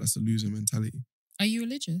feel like that's a losing mentality. Are you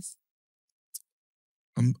religious?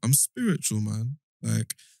 I'm spiritual, man.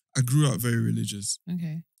 Like I grew up very religious.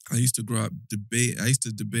 Okay. I used to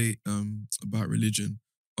debate about religion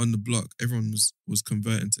on the block. Everyone was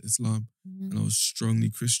converting to Islam, and I was strongly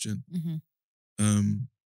Christian.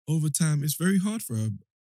 Over time, it's very hard for a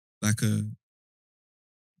black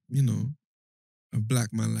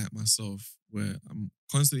man like myself, where I'm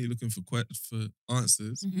constantly looking for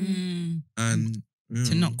answers, and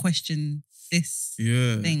to not question this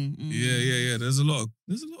thing. Yeah. There's a lot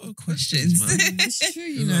of questions, man. It's true,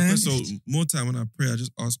 you There's a lot know. of questions. So more time when I pray, I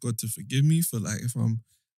just ask God to forgive me for like if I'm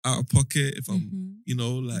out of pocket, if I'm Mhm. you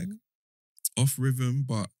know like off rhythm,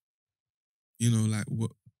 but you know like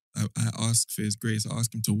what I ask for His grace. I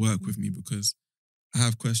ask Him to work with me because I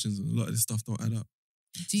have questions and a lot of this stuff don't add up.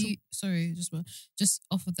 Do you, sorry, just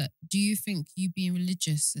off of that, do you think you being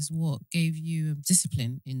religious is what gave you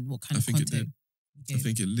discipline in what kind I of think it content? I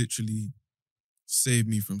think it literally saved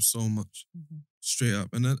me from so much, straight up.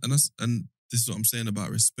 And this is what I'm saying about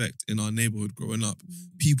respect in our neighborhood growing up.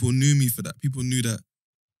 People knew me for that. People knew that,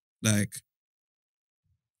 like,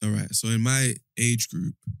 all right. So in my age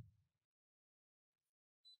group,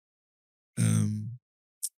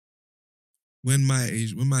 when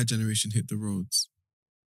my generation hit the roads,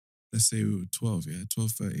 let's say we were 12,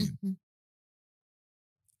 13.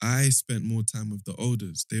 I spent more time with the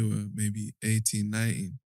elders. They were maybe 18,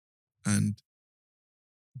 19.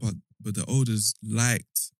 But the elders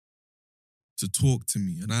liked to talk to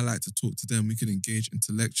me and I liked to talk to them. We could engage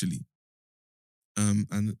intellectually.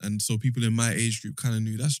 And so people in my age group kind of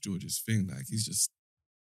knew that's George's thing. Like he's just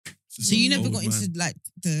So you an never old got man. into like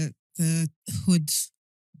the hood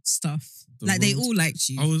stuff. The Like they roads. all liked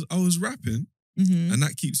you. I was rapping Mm-hmm. and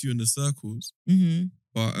that keeps you in the circles. Mm-hmm.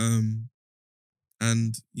 But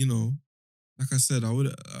and you know, like I said,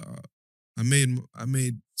 I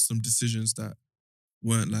made some decisions that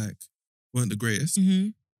weren't the greatest. Mm-hmm.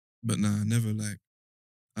 But nah, never like.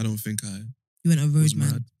 I don't think I You went a road was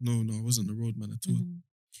man. mad. No, I wasn't a road man at all.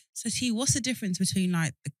 So T, what's the difference between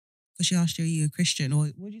like because she asked you, are you a Christian or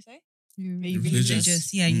what did you say? Are you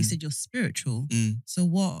Religious. Yeah, and you Mm. said you're spiritual. Mm. So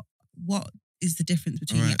what is the difference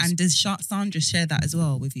between you? Alright. And does Sandra share that as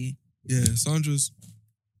well with you? Yeah, Sandra's.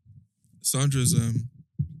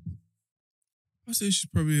 I'd say she's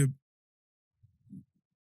probably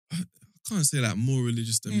I can't say like more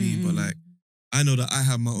religious than me, but like I know that I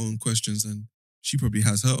have my own questions and she probably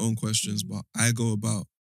has her own questions, but I go about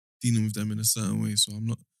dealing with them in a certain way. So I'm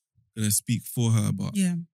not gonna speak for her, but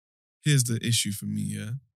Yeah. here's the issue for me,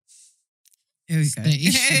 yeah. Here we go. The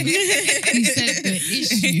issue. He said the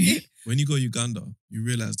issue. When you go Uganda, you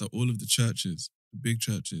realize that all of the churches, the big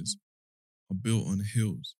churches, are built on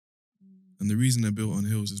hills. And the reason they're built on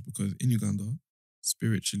hills is because in Uganda,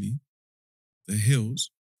 spiritually, the hills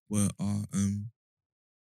were our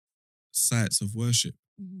sites of worship.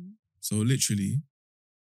 So literally,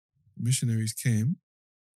 missionaries came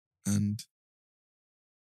and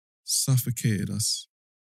suffocated us.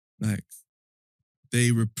 Like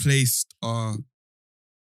they replaced our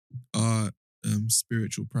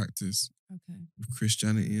spiritual practice Okay. with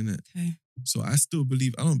Christianity in it. Okay. So I don't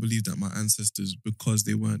believe that my ancestors, because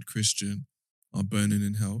they weren't Christian, are burning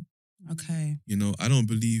in hell. Okay. You know, I don't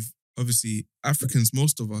believe, obviously, Africans,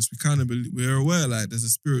 most of us, we kind of believe, we're aware like there's a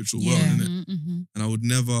spiritual world Yeah. in it. And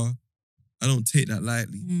I don't take that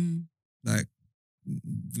lightly. Like,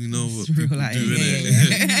 we know what It's real people like, do in yeah.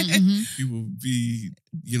 it. People be,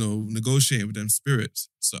 you know, negotiating with them spirits.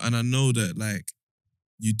 So, and I know that like,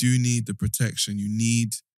 you do need the protection. You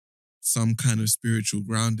need some kind of spiritual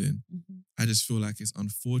grounding. I just feel like it's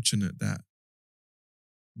unfortunate that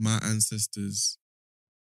my ancestors,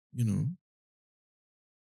 you know,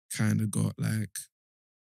 kind of got like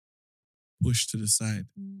pushed to the side.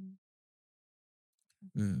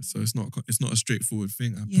 Yeah, so it's not a straightforward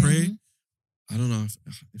thing. I Yeah. pray. I don't know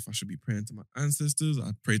if I should be praying to my ancestors.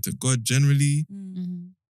 I pray to God generally.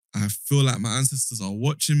 I feel like my ancestors are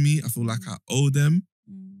watching me. I feel like I owe them.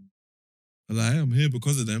 Like I'm here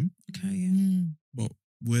because of them. Okay. Yeah. But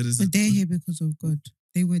where does But they're here because of God.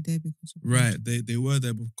 They were there because of God. Right, they were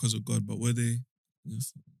there because of God, but were they?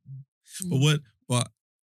 Yes. But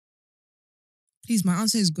Please, my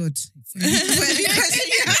answer is good.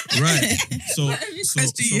 right. So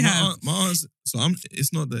question you have. my answer. So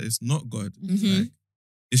it's not that it's not God. Mhm. Like,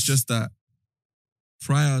 it's just that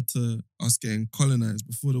prior to us getting colonized,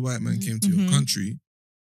 before the white man came to your Mhm. country,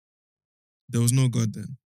 there was no God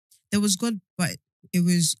then. There was God, but it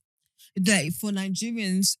was like for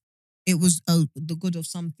Nigerians, it was the God of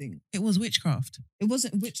something. It was witchcraft. It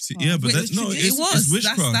wasn't witchcraft. See, yeah, but It that- was no, tradition. It was. it's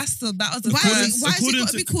witchcraft. That was the Why first. is it according got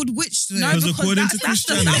to to- be called witch though? No, Because because according to that was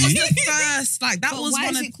Christianity- the first. Like that But was why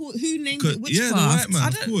one is of. it called? Who named it witchcraft? Yeah, the white man, I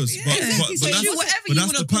of don't- course. yeah. But Exactly, so that's you- whatever but you that's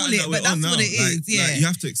wanna the call pattern it, that but we're that's on now. what it is, yeah. Like, you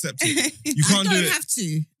have to accept it. You I can't do don't it. have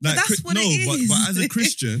to. Like, that's what it is. But as a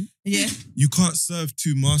Christian, Yeah, you can't serve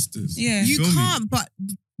two masters. Yeah. you Feel me? can't.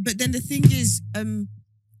 But then the thing is,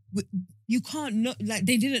 you can't know. Like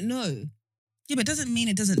they didn't know. Yeah, but it doesn't mean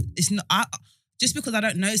it doesn't. It's not. Just because I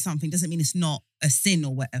don't know something doesn't mean it's not a sin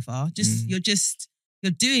or whatever. Just you're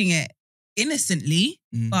doing it innocently,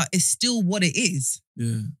 Mm. but it's still what it is.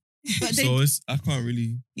 Yeah. But they, So I can't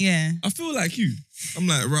really. Yeah. I feel like you. I'm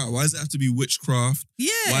like, right, why does it have to be witchcraft? yeah.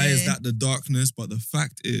 Why is that the darkness? But the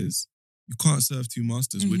fact is, you can't serve two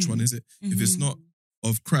masters. Which Mhm. one is it? If it's Mhm. not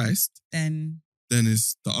of Christ, Then then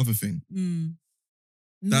it's the other thing.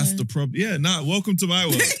 That's No. the problem. Yeah, welcome to my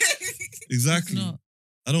world. Exactly. It's not.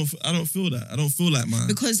 I don't feel that. I don't feel like my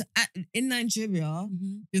Because in Nigeria,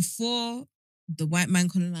 before the white man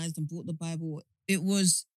colonized and brought the Bible, it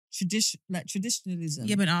was traditionalism.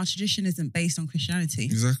 yeah, but our tradition isn't based on Christianity.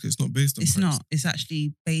 Exactly. It's not based on It's Christ. not. It's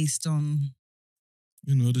actually based on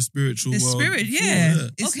You know, the spiritual the world. spirit. before, Yeah.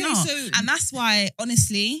 It's Okay, not. so- And that's why,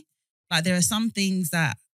 honestly, like there are some things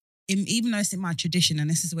that, even though it's in my tradition, and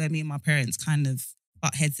this is where me and my parents kind of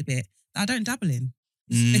butt heads a bit, that I don't dabble in.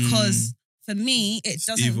 Mm. Because for me, it It's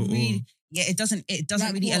doesn't either or. really, it doesn't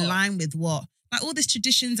Like really what? align with what, like all these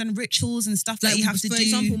traditions and rituals and stuff that you have to for do.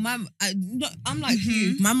 example, I'm like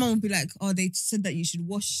you. Mhm. My mom would be like, "Oh, they said that you should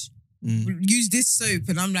use this soap,"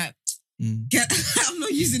 and I'm like, Mm. "I'm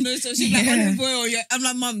not using those soap." She's like, Yeah. "Olive oil." Yeah. I'm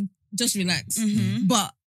like, "Mom, just relax." Mhm.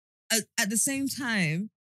 But at the same time,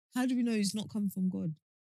 how do we know it's not coming from God?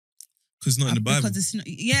 Because it's not in the Bible. Because it's not,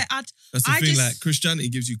 yeah, That's the I thing. just- Like Christianity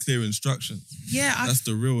gives you clear instructions. That's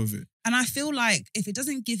the real of it. and I feel like if it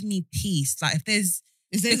doesn't give me peace, like if there's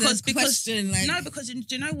Is there Because- a question like no, because do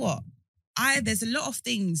you know what? There's a lot of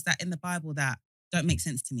things that in the Bible that don't make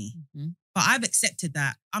sense to me. Mhm. But I've accepted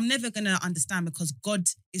that. I'm never gonna understand because God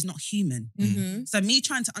is not human. Mhm. So me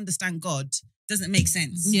trying to understand God doesn't make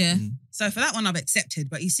sense. Yeah. Mm. So for that one, I've accepted.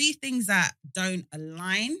 But you see things that don't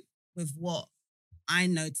align with what I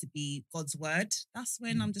know to be God's word, that's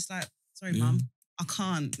when I'm just like, sorry, Yeah. Mum, I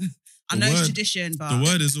can't. I The know it's word- tradition, but The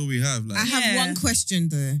word is all we have. I Like, have Yeah. one question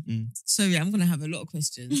though. Mm. Sorry, I'm gonna have a lot of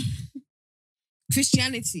questions.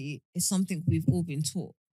 Christianity is something we've all been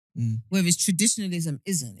taught. Mm. Whereas traditionalism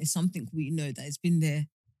isn't. It's something we know that it's been there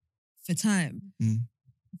for time. Mm.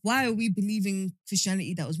 Why are we believing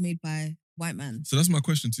Christianity that was made by white man? so that's my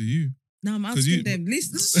question to you. No, I'm 'Cause asking you- them.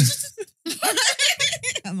 Listen.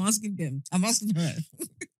 I'm asking them. I'm asking her.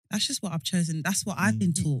 that's just what I've chosen. That's what I've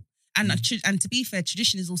been taught. And Mm. and to be fair,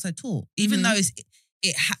 tradition is also taught, even though it's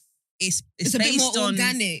It's a bit based more on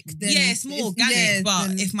organic. Than, yeah, it's more organic. yeah, but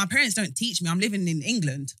than- if my parents don't teach me, I'm living in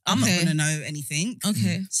England. I'm Okay. not gonna know anything.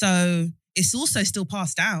 okay. So it's also still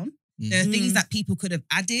passed down. There are things that people could have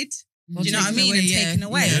added. Or Do you know what I taken mean? away, And yeah. taken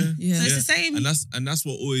away. Yeah. Yeah. So it's Yeah. the same. And that's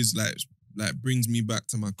what always like brings me back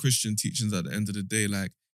to my Christian teachings at the end of the day.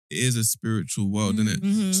 Like, it is a spiritual world, isn't it?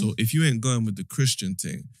 Mhm. So if you ain't going with the Christian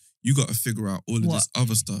thing, you got to figure out all of What? this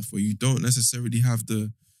other stuff where you don't necessarily have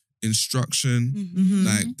the instruction. Mhm.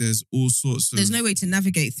 Like, there's all sorts of. There's no way to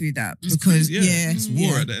navigate through that It's because yeah, it's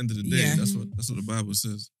war yeah. at the end of the day. Yeah. That's what the Bible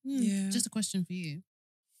says. Yeah. Just a question for you.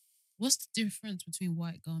 What's the difference between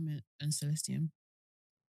white garment and celestium?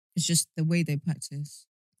 It's just the way they practice.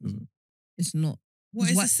 Mhm. It's not. What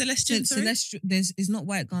is What- the celestial? sorry? Celestial. It's not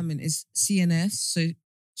white garment. It's CNS. So,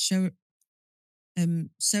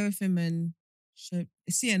 seraphim and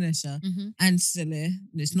it's CNS, yeah, Mm-hmm. and Sele.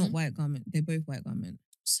 It's not Mhm. white garment. They're both white garment.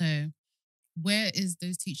 So, where is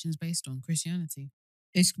those teachings based on? Christianity.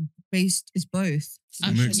 It's based. It's both.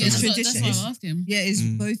 It makes Yeah, sense. that's what I'm asking. Yeah, it's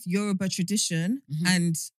Mm. both Yoruba tradition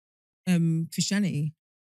Mhm. and Christianity.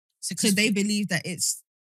 So they believe that it's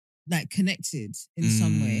like connected in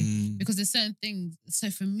some way. Mm. because there's certain things. So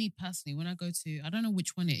for me personally, when I go to, I don't know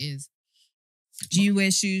which one it is. Do you wear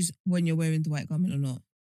shoes when you're wearing the white garment or not?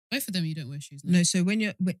 Both of them, you don't wear shoes. No. So when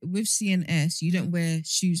you're with CNS, you don't wear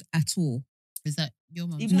shoes at all. Is that your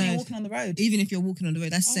mum? Even when No. you're walking on the road. Even if you're walking on the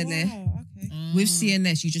road, that's Oh, Sele. wow, okay. With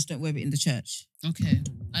CNS, you just don't wear it in the church. Okay.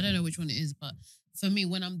 I don't know which one it is, but for me,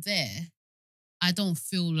 when I'm there, I don't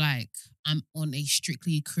feel like I'm on a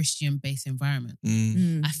strictly Christian based environment.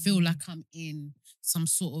 Mm. I feel like I'm in some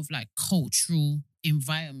sort of like cultural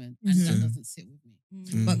environment and that Mhm. doesn't sit with me.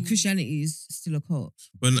 Mm. But Christianity is still a cult.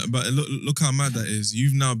 But look how mad that is.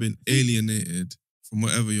 You've now been alienated from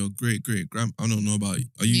whatever your great grand. I don't know about.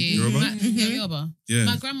 Are you Yoruba? Yeah, Mhm. Yoruba. Yeah.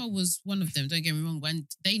 My grandma was one of them, don't get me wrong. When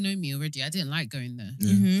they know me already, I didn't like going there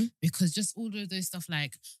Yeah. Mm-hmm. because just all of those stuff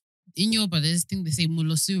like in Yoruba, there's this thing they say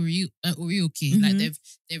Mulosu Orioki, like Mhm.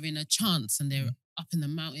 they're in a trance and they're up in the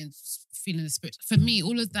mountains feeling the spirit. For me,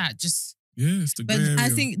 all of that just Yeah, it's the But grey I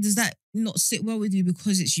area. think does that not sit well with you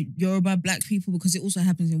because it's Yoruba black people? Because it also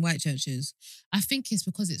happens in white churches. I think it's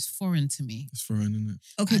because it's foreign to me. It's foreign, isn't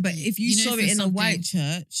it? Okay, but if you saw if it it's in a something- white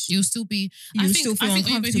church, You'll still be. you'll still feel I think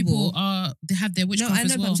Yoruba uncomfortable. people they have their No, witchcraft I know,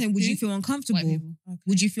 as but well. I'm saying, would you Who? feel White uncomfortable? people.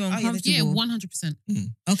 Would you feel Oh, yeah, they do. uncomfortable? Yeah, 100%.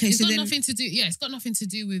 Okay, It's so got then nothing to do. Yeah, it's got nothing to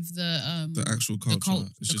do with The actual culture.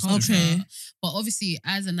 It's the just culture. different. Okay. But obviously,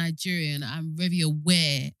 as a Nigerian, I'm very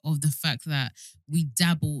aware of the fact that we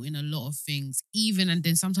dabble in a lot of things, and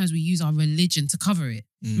then sometimes we use our religion to cover it.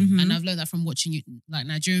 Mhm. And I've learned that from watching like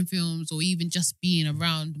Nigerian films or even just being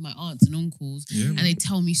around my aunts and uncles. Yeah, And they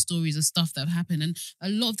tell me stories of stuff that have happened. And a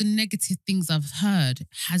lot of the negative things I've heard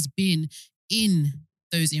has been in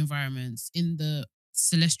those environments, in the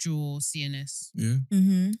celestial CNS. yeah.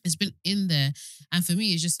 Mhm. It's been in there. And for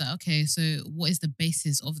me, it's just like, okay, so what is the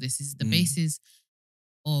basis of this? Is the basis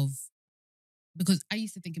of, because I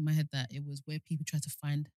used to think in my head that it was where people try to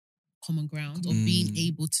find common ground of being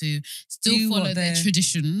able to still Do follow what their they're-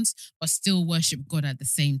 traditions, but still worship God at the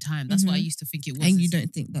same time. That's what I used to think it was. And you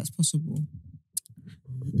don't think that's possible?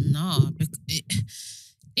 Nah,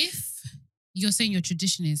 if you're saying your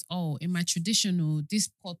tradition is, oh, in my traditional, this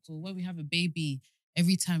pot, or when we have a baby,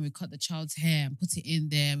 every time we cut the child's hair and put it in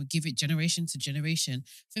there and we give it generation to generation.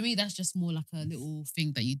 For me, that's just more like a little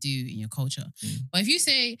thing that you do in your culture. But if you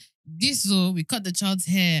say this, so we cut the child's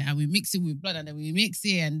hair and we mix it with blood and then we mix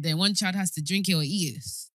it and then one child has to drink it or eat it,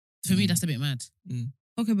 for me, that's a bit mad.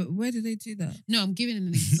 Okay, but where do they do that? No, I'm giving an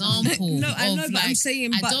example. No, I know, of, but I'm like,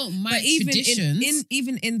 saying, I but don't mind even traditions.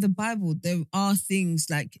 even in the Bible, there are things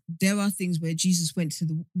where Jesus went to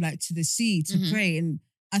the sea to Mhm. pray, and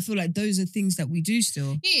I feel like those are things that we do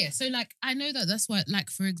still. Yeah, so like I know that's why, like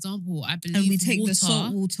for example, I believe And we take water, the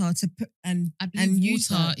salt water to put and I believe and use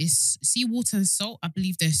water that. is seawater and salt. I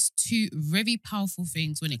believe there's two very powerful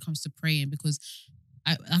things when it comes to praying because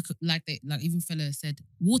like even fella said,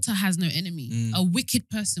 water has no enemy. A wicked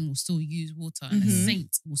person will still use water, and a Mhm.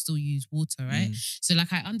 saint will still use water, right? So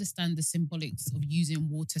like I understand the symbolics of using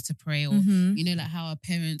water to pray, or Mhm. you know, like how our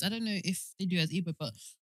parents. I don't know if they do as Iba, but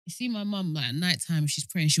you see my mum like, at night time she's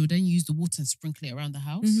praying, she will then use the water and sprinkle it around the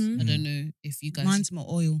house. Mhm. I don't know if you guys. Mine's more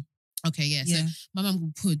oil. Okay, yeah. Yeah. So my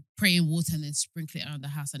mum will pray in water and then sprinkle it around the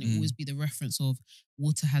house, and it will always be the reference of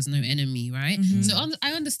water has no enemy, right? Mhm. So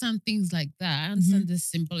I understand things like that. I understand the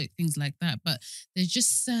symbolic things like that, but there's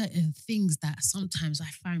just certain things that sometimes I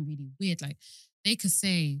find really weird. Like they could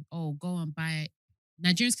say, "Oh, go and buy."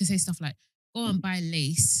 Nigerians can say stuff like, "Go and buy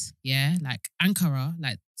lace, yeah, like Ankara,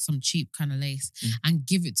 like some cheap kind of lace, and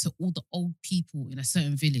give it to all the old people in a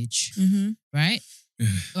certain village." Mhm. Right?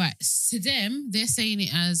 Right. To them, they're saying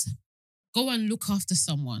it as go and look after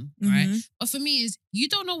someone, right? Mhm. But for me, is you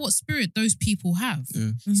don't know what spirit those people have.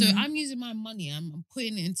 Yeah. So Mhm. I'm using my money, I'm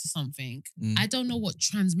putting it into something. I don't know what's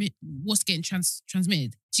getting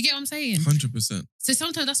transmitted. Do you get what I'm saying? 100%. So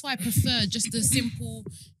sometimes that's why I prefer just the simple.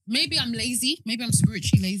 Maybe I'm lazy. Maybe I'm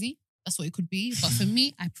spiritually lazy. That's what it could be. But for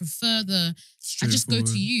me, I prefer I just go to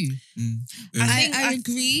Straightforward. you. Yeah. I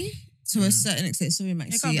agree to a certain extent. Sorry, go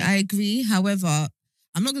Maxi. on. I agree. However,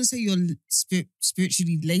 I'm not going to say you're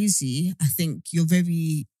spiritually lazy. I think you're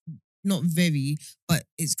not very, but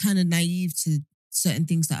it's kind of naive to certain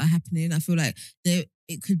things that are happening. I feel like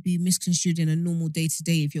it could be misconstrued in a normal day to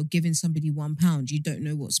day. If you're giving somebody £1, you don't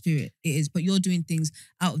know what spirit it is, but you're doing things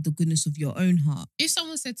out of the goodness of your own heart. If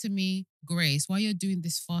someone said to me, Grace, while you're doing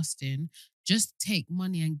this fasting, just take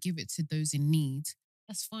money and give it to those in need,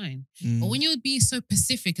 that's fine. But when you're being so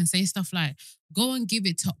specific and saying stuff like, go and give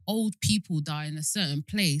it to old people that are in a certain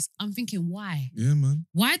place, I'm thinking, why? Yeah, man.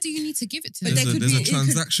 Why do you need to give it to But them? there could There's be- a it could-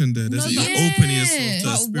 transaction there. No, You're but- opening yourself to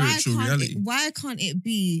a But spiritual reality. Why can't it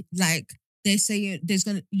be like they're saying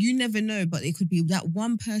you never know, but it could be that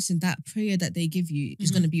one person, that prayer that they give you is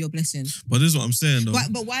going to be your blessing. But this is what I'm saying, though.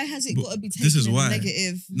 But why has it But got to be taken this is in why. a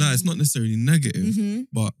negative? No, it's not necessarily negative. Mhm.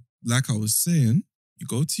 But like I was saying, you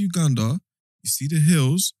go to Uganda, you see the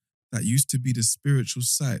hills that used to be the spiritual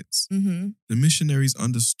sites. Mhm. The missionaries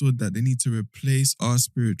understood that they need to replace our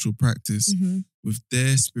spiritual practice Mhm. with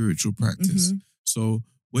their spiritual practice. Mhm. So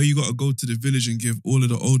where you got to go to the village and give all of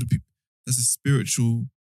the older people, that's a spiritual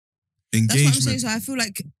That's what I'm engagement. saying. So I feel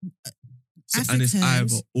like And it's Africans-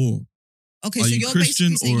 either or. okay. Are So you you're Christian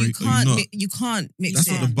basically saying or you are you can't not? you can't mix That's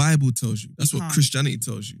it. what the Bible tells you. That's what can't. Christianity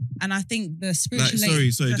tells you. And I think the Like,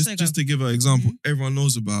 spiritual. sorry, just to give an example, everyone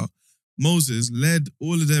knows about Moses led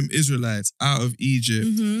all of them Israelites out of Egypt,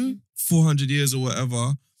 Mhm. 400 years or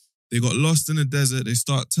whatever. They got lost in the desert. They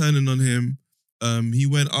start turning on him. He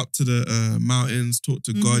went up to the mountains, talked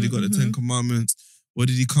to God. He got the 10 Commandments. What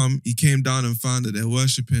did he come? He came down and found that they're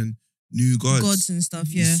worshipping new gods. and stuff.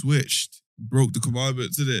 He Yeah. switched. broke the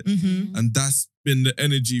commandments, isn't it? Mm-hmm. And that's been the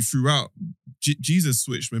energy throughout. Jesus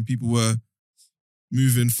switched when people were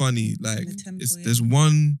moving funny. Like the temple, it's yeah. there's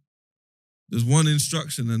one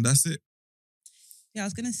instruction and that's it. Yeah, I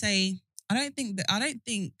was gonna say, I don't think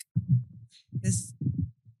there's.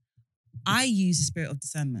 I use the spirit of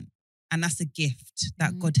discernment, and that's a gift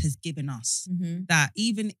that God has given us. Mm-hmm. That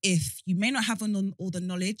even if you may not have all the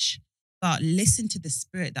knowledge, but listen to the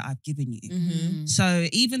spirit that I've given you. Mm-hmm. So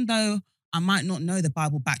even though I might not know the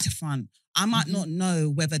Bible back to front, I might not know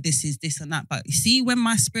whether this is this and that, but you see, when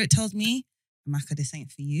my spirit tells me, Amaka, this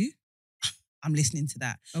ain't for you, I'm listening to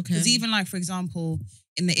that. Okay. Because even like, for example,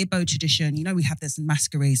 in the Igbo tradition, you know, we have this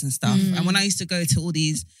masquerades and stuff. And when I used to go to all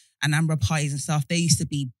these Anambra parties and stuff, there used to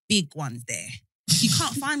be big ones there. You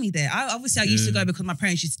can't find me there. I used to go because my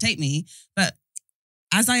parents used to take me. But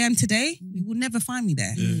as I am today, you will never find me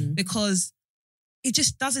there because it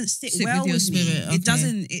just doesn't sit well with your with me. spirit. Okay. It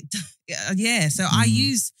doesn't. Yeah. So I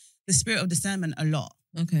use the spirit of discernment a lot.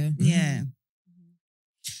 Okay. Yeah.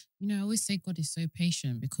 You know, I always say God is so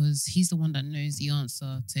patient because he's the one that knows the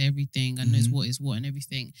answer to everything and knows what is what and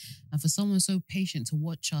everything. And for someone so patient to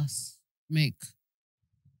watch us make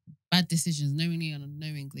bad decisions knowingly and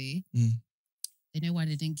unknowingly, they know why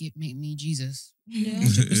they didn't make me Jesus. Yeah,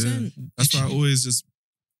 100%. That's why I always just,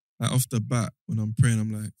 like, off the bat, when I'm praying,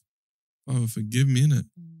 I'm like, Father, forgive me, innit?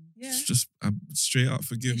 Yeah. Just straight up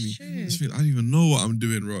forgive me. It's I true. just feel I don't even know what I'm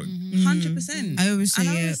doing wrong. 100%. I always say, And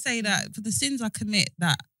I always say that for the sins I commit,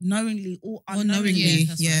 that knowingly or unknowingly. unknowingly,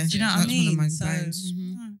 that's yeah. what Do you know what I That's mean? one of my So, guys.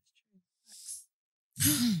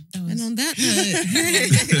 And on that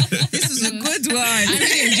note, this is a good one. I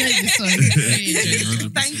really enjoyed this one. Really enjoyed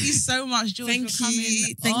it. Thank you so much, George, Thank for coming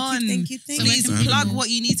you. on. Thank you. Please you. plug what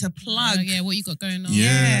you need to plug. Yeah, what you got going on?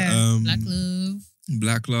 Yeah. Black love.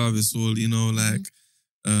 Black love is all, you know, like,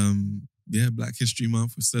 Black History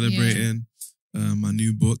Month. We're celebrating. My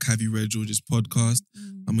new book, Have You Read George's Podcast?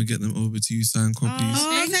 I'm going to get them over to you, signed copies.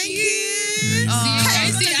 Oh, thank you. Yeah,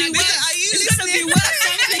 See, It's gonna be worth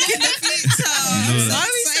something in the future. that. Why are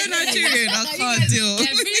we so Nigerian? I can't deal.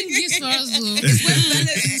 Yeah, reading gifts for us. Though. It's when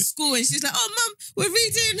Bella's in school and she's like, "Oh, Mum, we're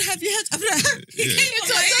reading. Have you heard?" I'm like, for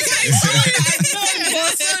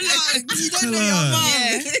so long. You don't know your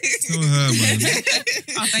mum. Tell her, man.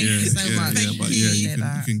 Oh, thank you so much. You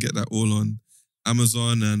can get that all on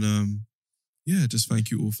Amazon and just thank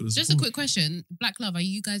you all for the support. Just a quick question. Black love, are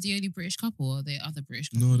you guys the only British couple or are there other British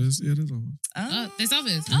couples? No, there's others. There's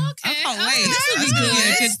others. Oh, okay. I can't wait. Oh, This will be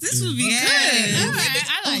good. This will be good. good. All right. I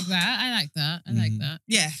like that. I like that.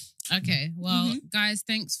 Yeah. Okay. Well, guys,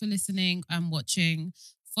 thanks for listening and watching.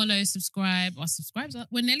 Follow, subscribe. Our subscribers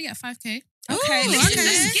we're nearly at 5K. Okay. Let's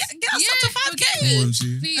get us up to 5K. Go on,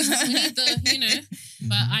 G. Please, we need the,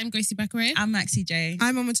 But I'm Gracie Bakare. I'm Maxie J.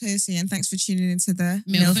 I'm Mama Toyosi, and thanks for tuning into the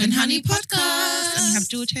Milf and Honey Podcast. And we have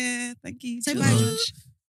George here. Thank you. Say George. bye, George.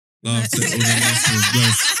 Love to all the listeners.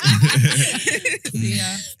 Bless. See ya.